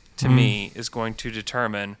three, to me, is going to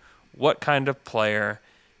determine what kind of player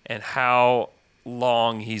and how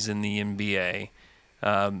long he's in the NBA.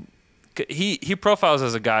 He profiles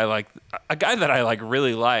as a guy that I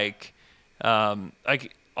really like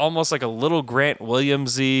almost like a little Grant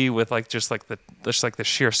Williams-y with just the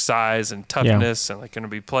sheer size and toughness and like going to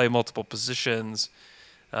be play multiple positions.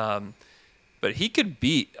 But he could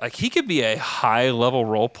be a high level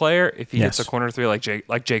role player if he hits a corner three like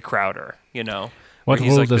Jay Crowder, you know. What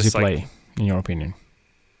role does he play, in your opinion?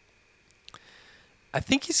 I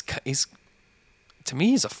think he's to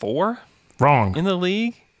me he's a 4. Wrong. In the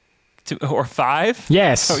league, or 5.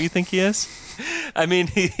 Yes. What you think he is? I mean,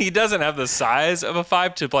 he doesn't have the size of a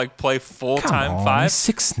 5 to like play full time 5. He's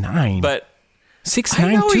 6'9". But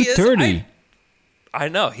 6'9", 230. I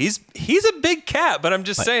know he's a big cat, but I'm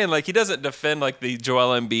just saying, like, he doesn't defend like the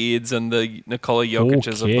Joel Embiids and the Nikola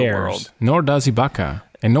Jokic's of the world. Nor does Ibaka,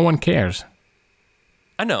 and no one cares.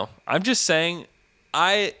 I know. I'm just saying,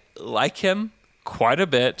 I like him quite a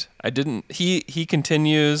bit. He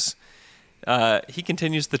continues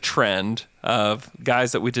the trend of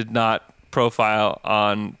guys that we did not profile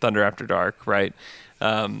on Thunder After Dark, right?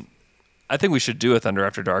 I think we should do a Thunder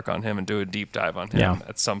After Dark on him and do a deep dive on him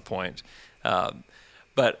at some point.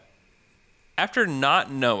 But after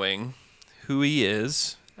not knowing who he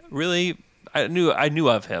is, really, I knew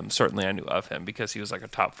of him. Certainly, I knew of him because he was like a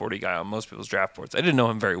top 40 guy on most people's draft boards. I didn't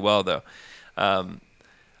know him very well though. I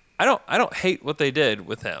don't hate what they did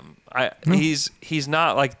with him. He's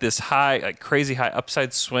not like this high, like crazy high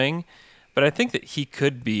upside swing, but I think that he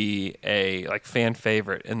could be a like fan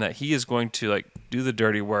favorite in that he is going to like do the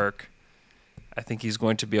dirty work. I think he's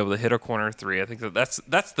going to be able to hit a corner three. I think that's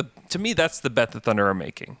the bet the Thunder are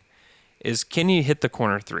making, is can you hit the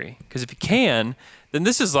corner three? Because if you can, then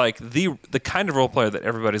this is like the kind of role player that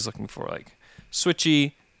everybody's looking for, like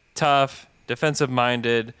switchy, tough, defensive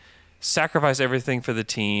minded, sacrifice everything for the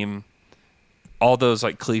team, all those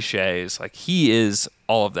like cliches. Like he is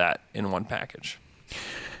all of that in one package.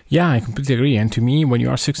 Yeah, I completely agree. And to me, when you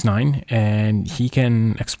are 6'9" and he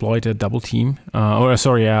can exploit a double team, a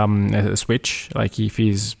switch, like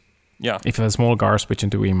if a small guard switch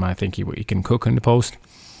into him, I think he can cook in the post.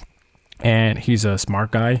 And he's a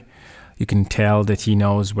smart guy. You can tell that he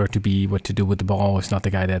knows where to be, what to do with the ball. It's not the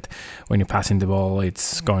guy that when you're passing the ball,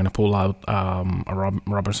 it's going to pull out a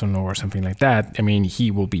Robertson or something like that. I mean,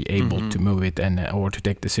 he will be able to move it or to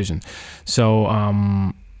take decision. So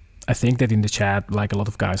I think that in the chat, like a lot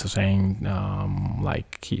of guys are saying,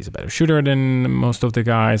 like he's a better shooter than most of the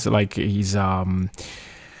guys. Like he's going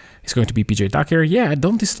to be PJ Tucker. Yeah, I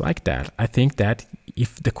don't dislike that. I think that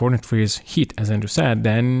if the corner three is hit, as Andrew said,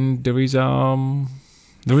 then there is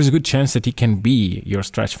a good chance that he can be your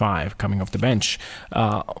stretch five coming off the bench.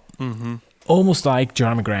 Almost like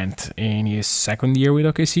Jerami Grant in his second year with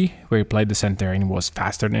OKC, where he played the center and he was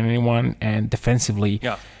faster than anyone. And defensively,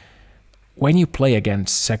 when you play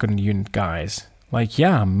against second unit guys, like,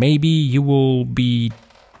 maybe you will be,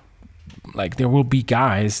 like, there will be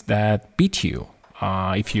guys that beat you.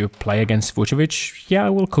 If you play against Vucevic, I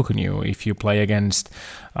will cook on you. If you play against,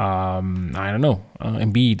 Embiid,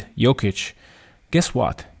 Jokic, guess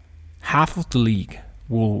what? Half of the league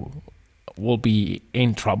will be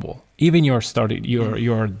in trouble. Even your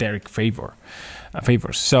Derek Favors.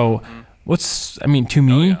 So to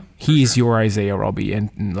me, he is your Isaiah Roby,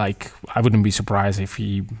 and like I wouldn't be surprised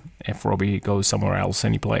if Roby goes somewhere else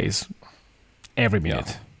and he plays every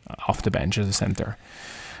minute off the bench as a center.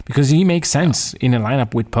 Because he makes sense in a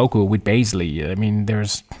lineup with Poku, with Baisley. I mean,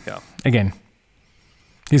 again,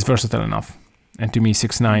 he's versatile enough. And to me,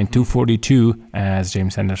 6'9", 242, as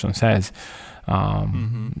James Anderson says,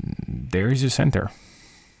 there is your center.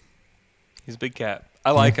 He's a big cat. I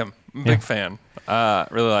like him. I'm a big fan.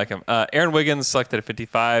 Really like him. Aaron Wiggins selected at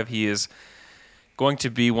 55. He is going to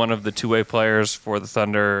be one of the two-way players for the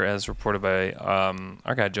Thunder, as reported by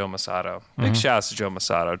our guy Joe Masato. Big shouts to Joe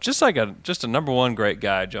Masato. Just a number one great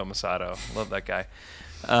guy, Joe Masato. Love that guy.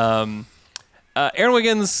 Aaron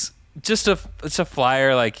Wiggins, it's a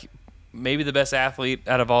flyer, like maybe the best athlete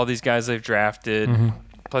out of all these guys they've drafted.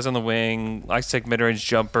 Plays on the wing, likes to take mid-range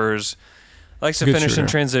jumpers, likes to finish in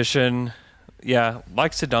transition. Yeah,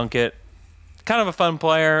 likes to dunk it. Kind of a fun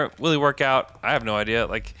player. Will he work out? I have no idea.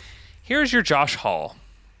 Like, here's your Josh Hall,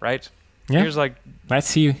 right? Yeah. Here's like, let's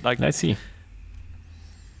see. Let's see.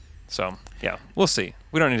 So yeah, we'll see.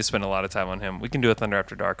 We don't need to spend a lot of time on him. We can do a Thunder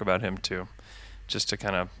After Dark about him too, just to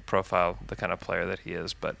kind of profile the kind of player that he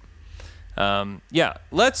is. But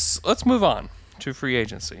let's move on to free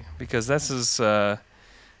agency, because this is a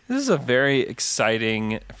very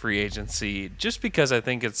exciting free agency, just because I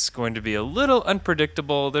think it's going to be a little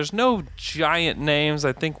unpredictable. There's no giant names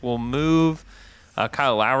I think will move.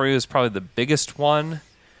 Kyle Lowry is probably the biggest one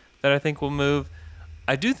that I think will move.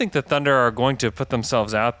 I do think the Thunder are going to put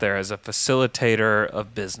themselves out there as a facilitator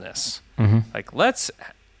of business. Like,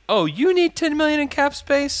 you need $10 million in cap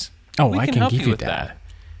space? I can give you that.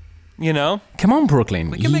 You know? Come on, Brooklyn.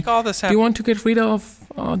 We can make all this happen. Do you want to get rid of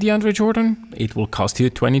DeAndre Jordan? It will cost you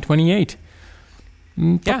 2028.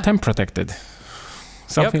 Top 10 protected.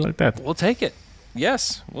 Something like that. We'll take it.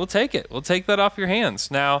 Yes, we'll take it. We'll take that off your hands.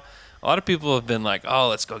 Now, a lot of people have been like,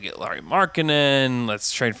 let's go get Lauri Markkanen.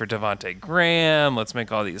 Let's trade for Devontae Graham. Let's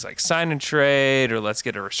make all these like sign and trade, or let's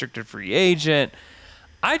get a restricted free agent.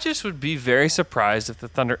 I just would be very surprised if the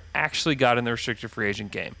Thunder actually got in the restricted free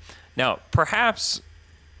agent game. Now, perhaps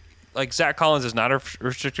like Zach Collins is not a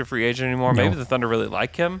restricted free agent anymore. No. Maybe the Thunder really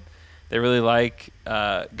like him. They really like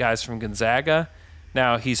guys from Gonzaga.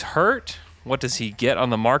 Now he's hurt. What does he get on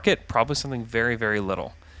the market? Probably something very, very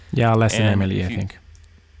little. Yeah, less than And Emily, I if you- think.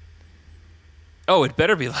 Oh, it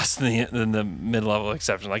better be less than the mid-level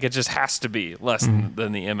exception. Like, it just has to be less than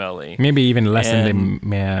the MLE. Maybe even less And-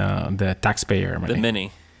 than the taxpayer Emily. The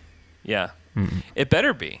mini. Yeah. It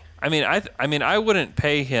better be. I mean, I wouldn't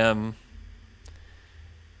pay him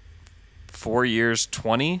 4 years,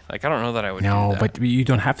 20. Like, I don't know that I would do No, that. but you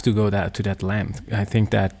don't have to go to that length. I think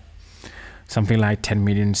that something like 10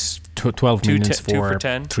 millions, 12 Two millions te- two for for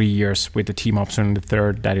 10? 3 years with the team option in the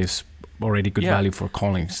third, that is already good Yeah. value for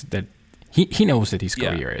Collins. That he knows that his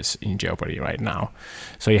Yeah. career is in jeopardy right now,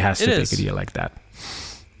 so he has to It take is. a deal like that.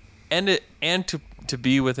 And to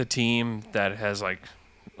be with a team that has, like,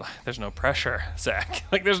 there's no pressure, Zach.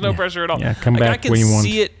 Like, there's no pressure at all. Yeah, come like, back I can when you want.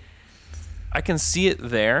 see it. I can see it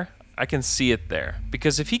there. I can see it there.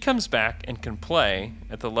 Because if he comes back and can play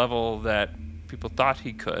at the level that people thought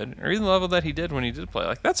he could, or even the level that he did when he did play,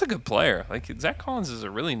 like, that's a good player. Like, Zach Collins is a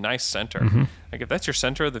really nice center. Mm-hmm. Like, if that's your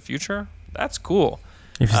center of the future, that's cool.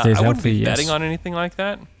 If he stays I wouldn't healthy, be yes. betting on anything like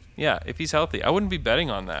that. Yeah, if he's healthy, I wouldn't be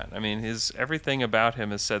betting on that. I mean, everything about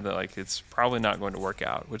him has said that, like, it's probably not going to work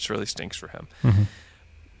out, which really stinks for him. Mm-hmm.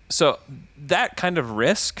 So that kind of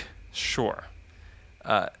risk, sure.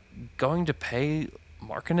 Going to pay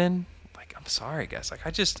Markkanen, like, I'm sorry, guys. Like,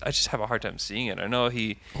 I just have a hard time seeing it. I know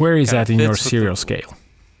he. Where is kinda that in your fits with serial the- scale?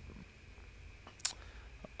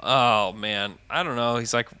 Oh man, I don't know.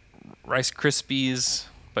 He's like Rice Krispies,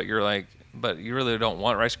 but you really don't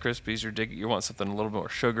want Rice Krispies. You want something a little bit more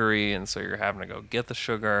sugary, and so you're having to go get the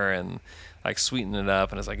sugar and like sweeten it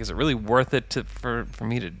up. And it's like, is it really worth it for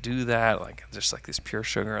me to do that? Like, just like this pure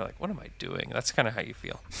sugar. Like, what am I doing? That's kind of how you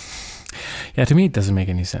feel. Yeah, to me it doesn't make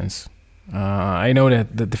any sense. I know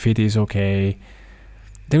that the fit is okay.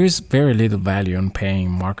 There is very little value on paying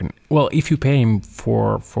Markkanen. Well, if you pay him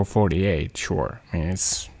for 48, sure. I mean,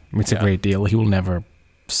 it's a Yeah. great deal. He will never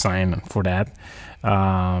sign for that.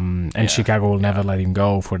 And Yeah. Chicago will never let him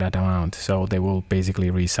go for that amount. So they will basically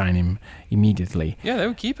re-sign him immediately. Yeah, they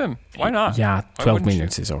would keep him. Why not? Yeah, Why 12 wouldn't you?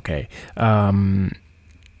 millions is okay.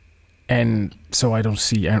 And so I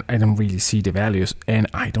don't really see the values. And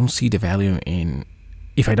I don't see the value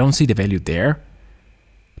if I don't see the value there,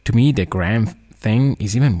 to me, the Graham thing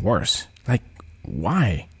is even worse. Like,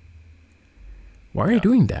 why? Why are you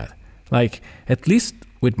doing that? Like, at least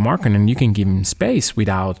with Markkanen, you can give him space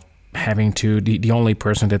without having to. The only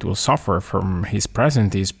person that will suffer from his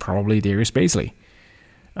presence is probably Darius Baisley,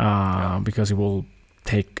 because he will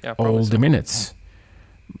take Yeah, probably all so. the minutes.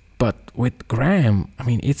 But with Graham, I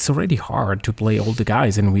mean, it's already hard to play all the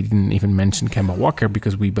guys, and we didn't even mention Kemba Walker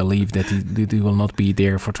because we believe that he will not be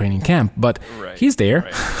there for training camp. But Right, he's there.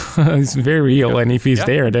 right. It's very real, and if he's Yeah.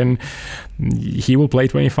 there, then he will play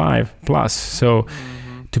 25 plus. So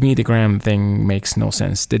to me, the Graham thing makes no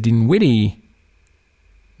sense. The Dinwiddie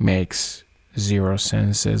makes zero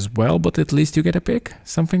sense as well, but at least you get a pick,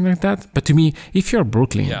 something like that. But to me, if you're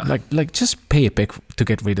Brooklyn, Yeah. like just pay a pick to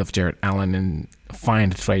get rid of Jarrett Allen and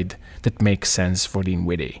find a trade that makes sense for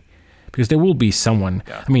Dinwiddie. Because there will be someone.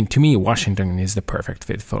 Yeah. I mean, to me, Washington is the perfect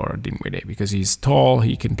fit for Dinwiddie because he's tall.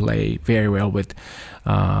 He can play very well with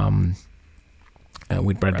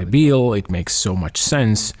Bradley Beal. It makes so much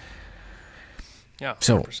sense. Yeah,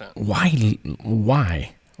 So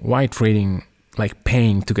 100%. why trading, like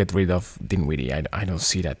paying to get rid of Dinwiddie? I don't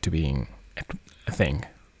see that to being a thing.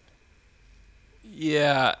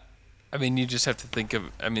 Yeah, I mean, you just have to think of.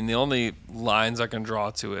 I mean, the only lines I can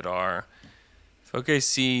draw to it are if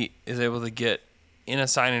OKC is able to get in a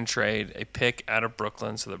sign and trade a pick out of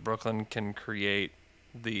Brooklyn, so that Brooklyn can create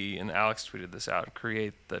and Alex tweeted this out,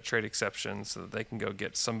 create the trade exception so that they can go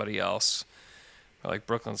get somebody else. Like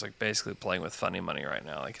Brooklyn's like basically playing with funny money right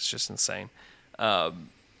now. Like, it's just insane.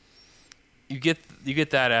 You get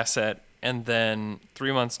that asset. And then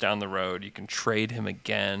 3 months down the road, you can trade him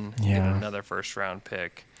again, get Yeah. another first round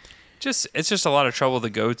pick. It's just a lot of trouble to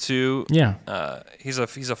go to. Yeah. He's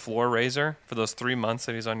a floor raiser for those 3 months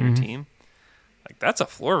that he's on your team. Like, that's a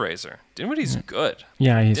floor raiser. Dinwiddie's good.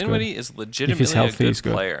 Yeah, he's Dinwiddie good. is legitimately healthy, a good he's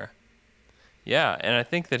good. player. Yeah, and I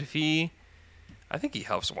think that he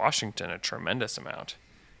helps Washington a tremendous amount.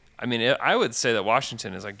 I mean, I would say that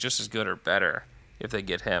Washington is like just as good or better if they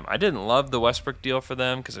get him. I didn't love the Westbrook deal for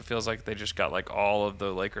them because it feels like they just got like all of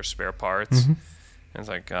the Lakers spare parts. And it's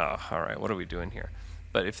like, oh, all right, what are we doing here?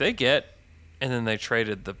 But if they get, and then they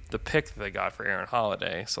traded the pick that they got for Aaron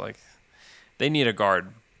Holiday, so like they need a guard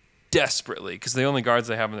desperately because the only guards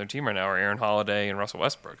they have on their team right now are Aaron Holiday and Russell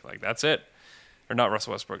Westbrook. Like, that's it. or not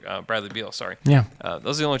Russell Westbrook, Bradley Beal, sorry. Yeah.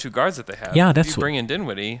 Those are the only 2 guards that they have. Yeah, if that's you bring in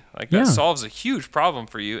Dinwiddie, like Yeah. that solves a huge problem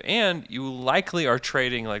for you, and you likely are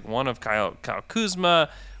trading like one of Kyle Kuzma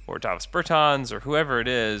or Davis Bertans or whoever it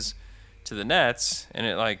is to the Nets, and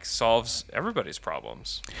it like solves everybody's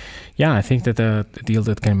problems. Yeah, I think that the deal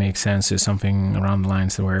that can make sense is something around the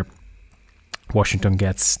lines where Washington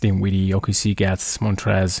gets Dinwiddie, OKC gets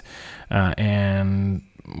Montrez, and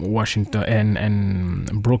Washington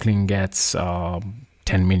and Brooklyn gets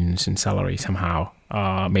 10 million in salary somehow.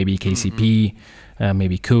 Maybe KCP,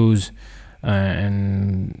 maybe Kuz.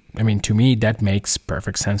 And I mean, to me, that makes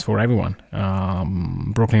perfect sense for everyone.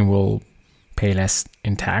 Brooklyn will pay less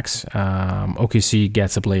in tax. OKC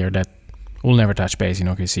gets a player that will never touch base in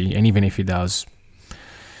OKC. And even if he does,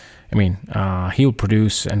 I mean, he'll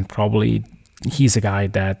produce, and probably he's a guy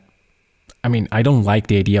that, I mean, I don't like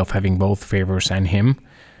the idea of having both Favors and him.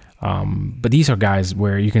 But these are guys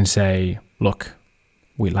where you can say, look,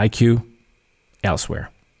 we like you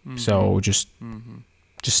elsewhere. So just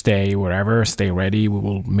stay wherever, stay ready. We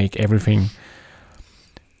will make everything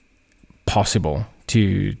possible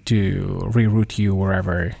to reroute you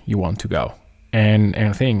wherever you want to go. And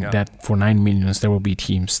I think that for $9 million, there will be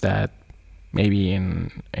teams that maybe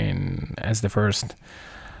in as the first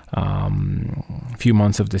few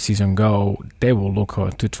months of the season go, they will look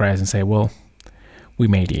to Trez and say, well, we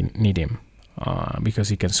may need him because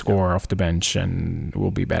he can score off the bench and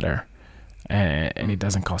will be better, and it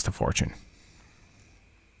doesn't cost a fortune.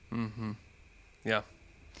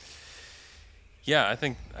 Yeah, I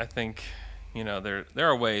think there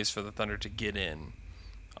are ways for the Thunder to get in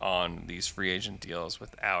on these free agent deals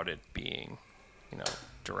without it being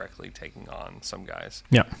directly taking on some guys.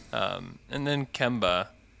 Yeah. And then Kemba,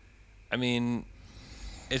 I mean,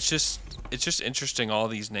 it's just interesting, all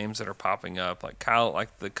these names that are popping up. Like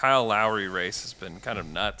the Kyle Lowry race has been kind of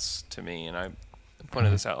nuts to me, and I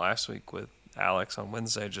pointed this out last week with Alex on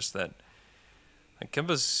Wednesday, just that like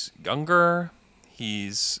Kemba's younger.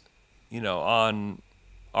 He's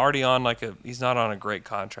already on he's not on a great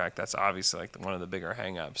contract. That's obviously like one of the bigger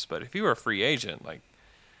hangups. But if he were a free agent, like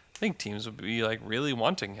I think teams would be like really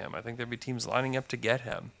wanting him. I think there'd be teams lining up to get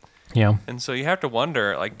him. Yeah. And so you have to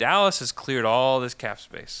wonder, like Dallas has cleared all this cap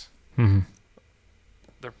space. Mm-hmm.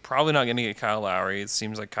 They're probably not going to get Kyle Lowry. It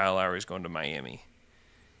seems like Kyle Lowry is going to Miami.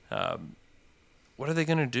 What are they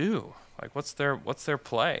going to do? Like, what's their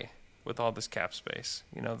play with all this cap space?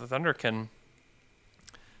 The Thunder can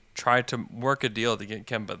try to work a deal to get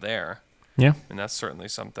Kemba there. Yeah. And that's certainly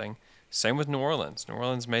something. Same with New Orleans. New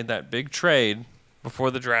Orleans made that big trade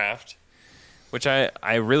before the draft, which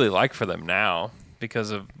I really like for them now,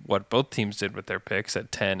 because of what both teams did with their picks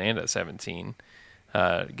at 10 and at 17,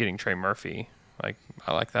 getting Trey Murphy. Like,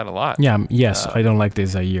 I like that a lot. Yeah, yes, I don't like the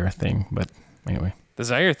Zaire thing, but anyway. The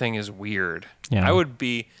Zaire thing is weird. Yeah. I would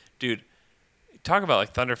be, dude, talk about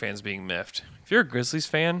like Thunder fans being miffed. If you're a Grizzlies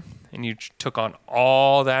fan and you took on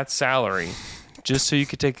all that salary just so you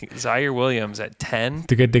could take Zaire Williams at 10.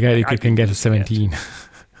 To get the guy that can get to 17.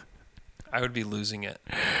 I would be losing it.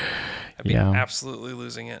 I'd be absolutely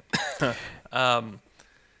losing it. But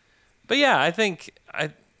yeah, I think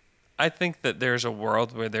that there's a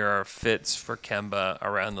world where there are fits for Kemba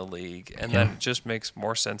around the league, and that it just makes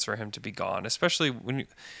more sense for him to be gone, especially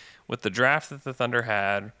with the draft that the Thunder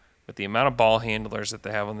had, with the amount of ball handlers that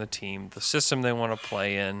they have on the team, the system they want to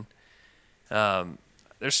play in.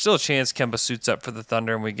 There's still a chance Kemba suits up for the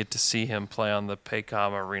Thunder, and we get to see him play on the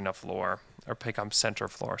Paycom Arena floor, or Paycom Center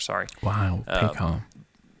floor, sorry. Wow, Paycom.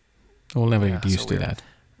 We'll never get used to that.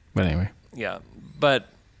 But anyway. Yeah, but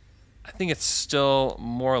I think it's still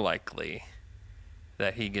more likely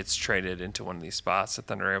that he gets traded into one of these spots that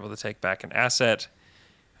Thunder are able to take back an asset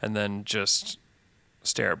and then just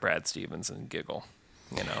stare at Brad Stevens and giggle,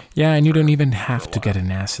 Yeah, and you don't even have to get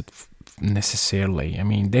an asset necessarily. I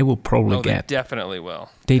mean, they will probably get. They definitely will.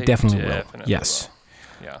 They definitely will. Yes. Will.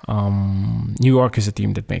 Yeah. New York is a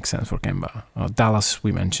team that makes sense for Kemba. Dallas,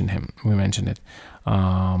 we mentioned it.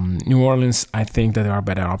 New Orleans, I think that there are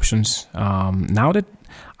better options. Now that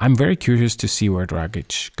I'm very curious to see where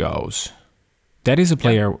Dragic goes. That is a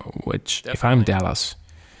player which, if I'm Dallas,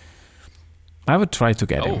 I would try to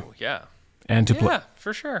get him. Oh, yeah. And to play,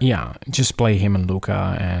 for sure. Yeah, just play him and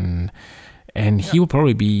Luka, and he will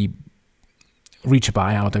probably reach a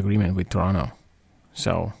buyout agreement with Toronto.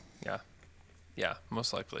 So. Yeah,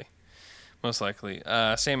 most likely.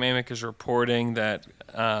 Sam Amick is reporting that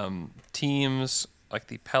teams like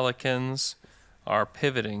the Pelicans are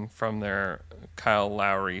pivoting from their Kyle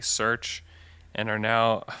Lowry search and are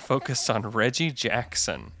now focused on Reggie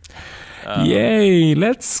Jackson. Yay!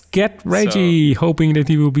 Let's get Reggie, hoping that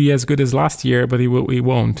he will be as good as last year, but he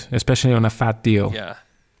won't, especially on a fat deal.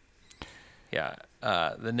 Yeah.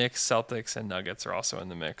 The Knicks, Celtics, and Nuggets are also in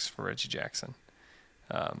the mix for Reggie Jackson.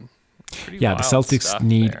 The Celtics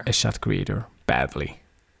need a shot creator badly.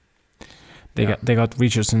 They got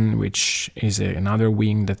Richardson, which is another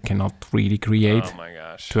wing that cannot really create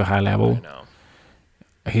to a high level. I know.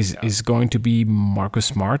 He's going to be Marcus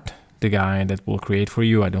Smart, the guy that will create for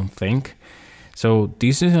you, I don't think. So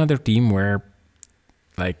this is another team where,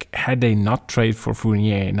 like, had they not traded for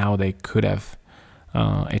Fournier, now they could have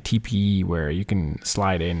a TPE where you can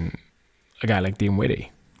slide in a guy like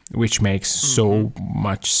Dinwiddie, which makes so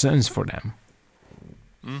much sense for them.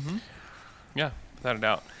 Yeah, without a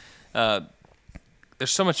doubt.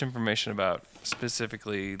 There's so much information about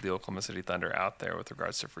specifically the Oklahoma City Thunder out there with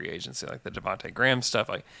regards to free agency, like the Devontae Graham stuff.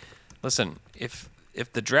 Like, listen, if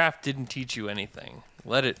the draft didn't teach you anything,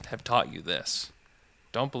 let it have taught you this.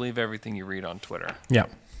 Don't believe everything you read on Twitter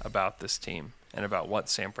about this team and about what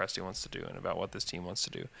Sam Presti wants to do and about what this team wants to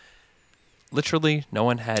do. Literally, no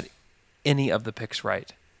one had any of the picks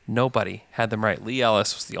right. Nobody had them right. Lee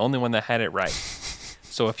Ellis was the only one that had it right.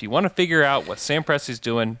 So if you want to figure out what Sam Presti's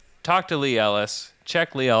doing, talk to Lee Ellis.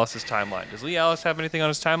 Check Lee Ellis's timeline. Does Lee Ellis have anything on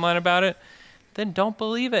his timeline about it? Then don't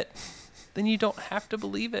believe it. Then you don't have to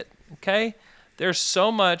believe it, okay? There's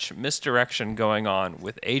so much misdirection going on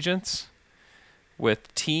with agents,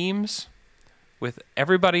 with teams, with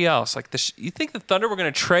everybody else. Like, you think the Thunder were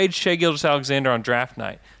going to trade Shai Gilgeous-Alexander on draft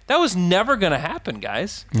night? That was never going to happen,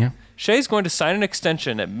 guys. Yeah. Shai's going to sign an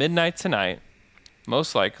extension at midnight tonight,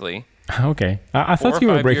 most likely. Okay. I thought you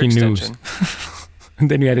were breaking news. And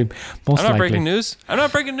then you had him most likely. I'm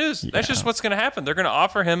not breaking news. That's just what's going to happen. They're going to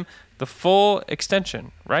offer him the full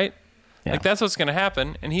extension, right? Yeah. Like, that's what's going to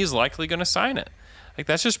happen, and he's likely going to sign it. Like,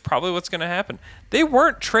 that's just probably what's going to happen. They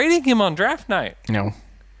weren't trading him on draft night. No.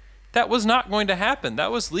 That was not going to happen.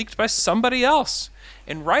 That was leaked by somebody else.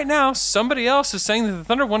 And right now, somebody else is saying that the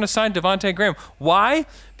Thunder want to sign Devontae Graham. Why?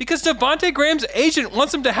 Because Devontae Graham's agent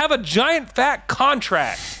wants him to have a giant fat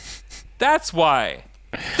contract. That's why.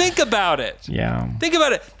 Think about it. Yeah. Think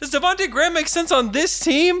about it. Does Devontae Graham make sense on this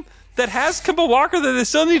team that has Kemba Walker that they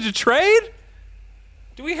still need to trade?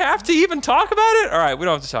 Do we have to even talk about it? All right, we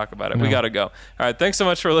don't have to talk about it. No. We got to go. All right, thanks so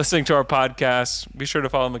much for listening to our podcast. Be sure to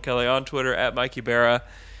follow Michele on Twitter at Mikey Berra.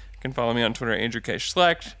 You can follow me on Twitter, Andrew K.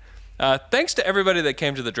 Schlecht. Thanks to everybody that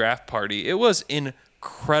came to the draft party. It was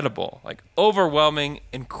incredible, like overwhelming,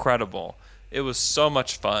 incredible. It was so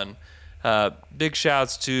much fun. Big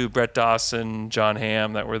shouts to Brett Dawson, John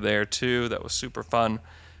Hamm that were there too. That was super fun.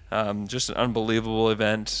 Just an unbelievable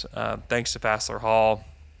event. Thanks to Fassler Hall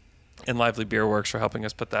and Lively Beer Works for helping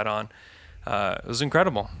us put that on. It was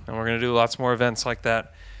incredible. And we're going to do lots more events like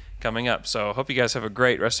that coming up. So hope you guys have a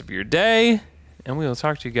great rest of your day. And we will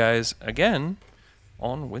talk to you guys again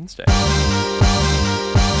on Wednesday.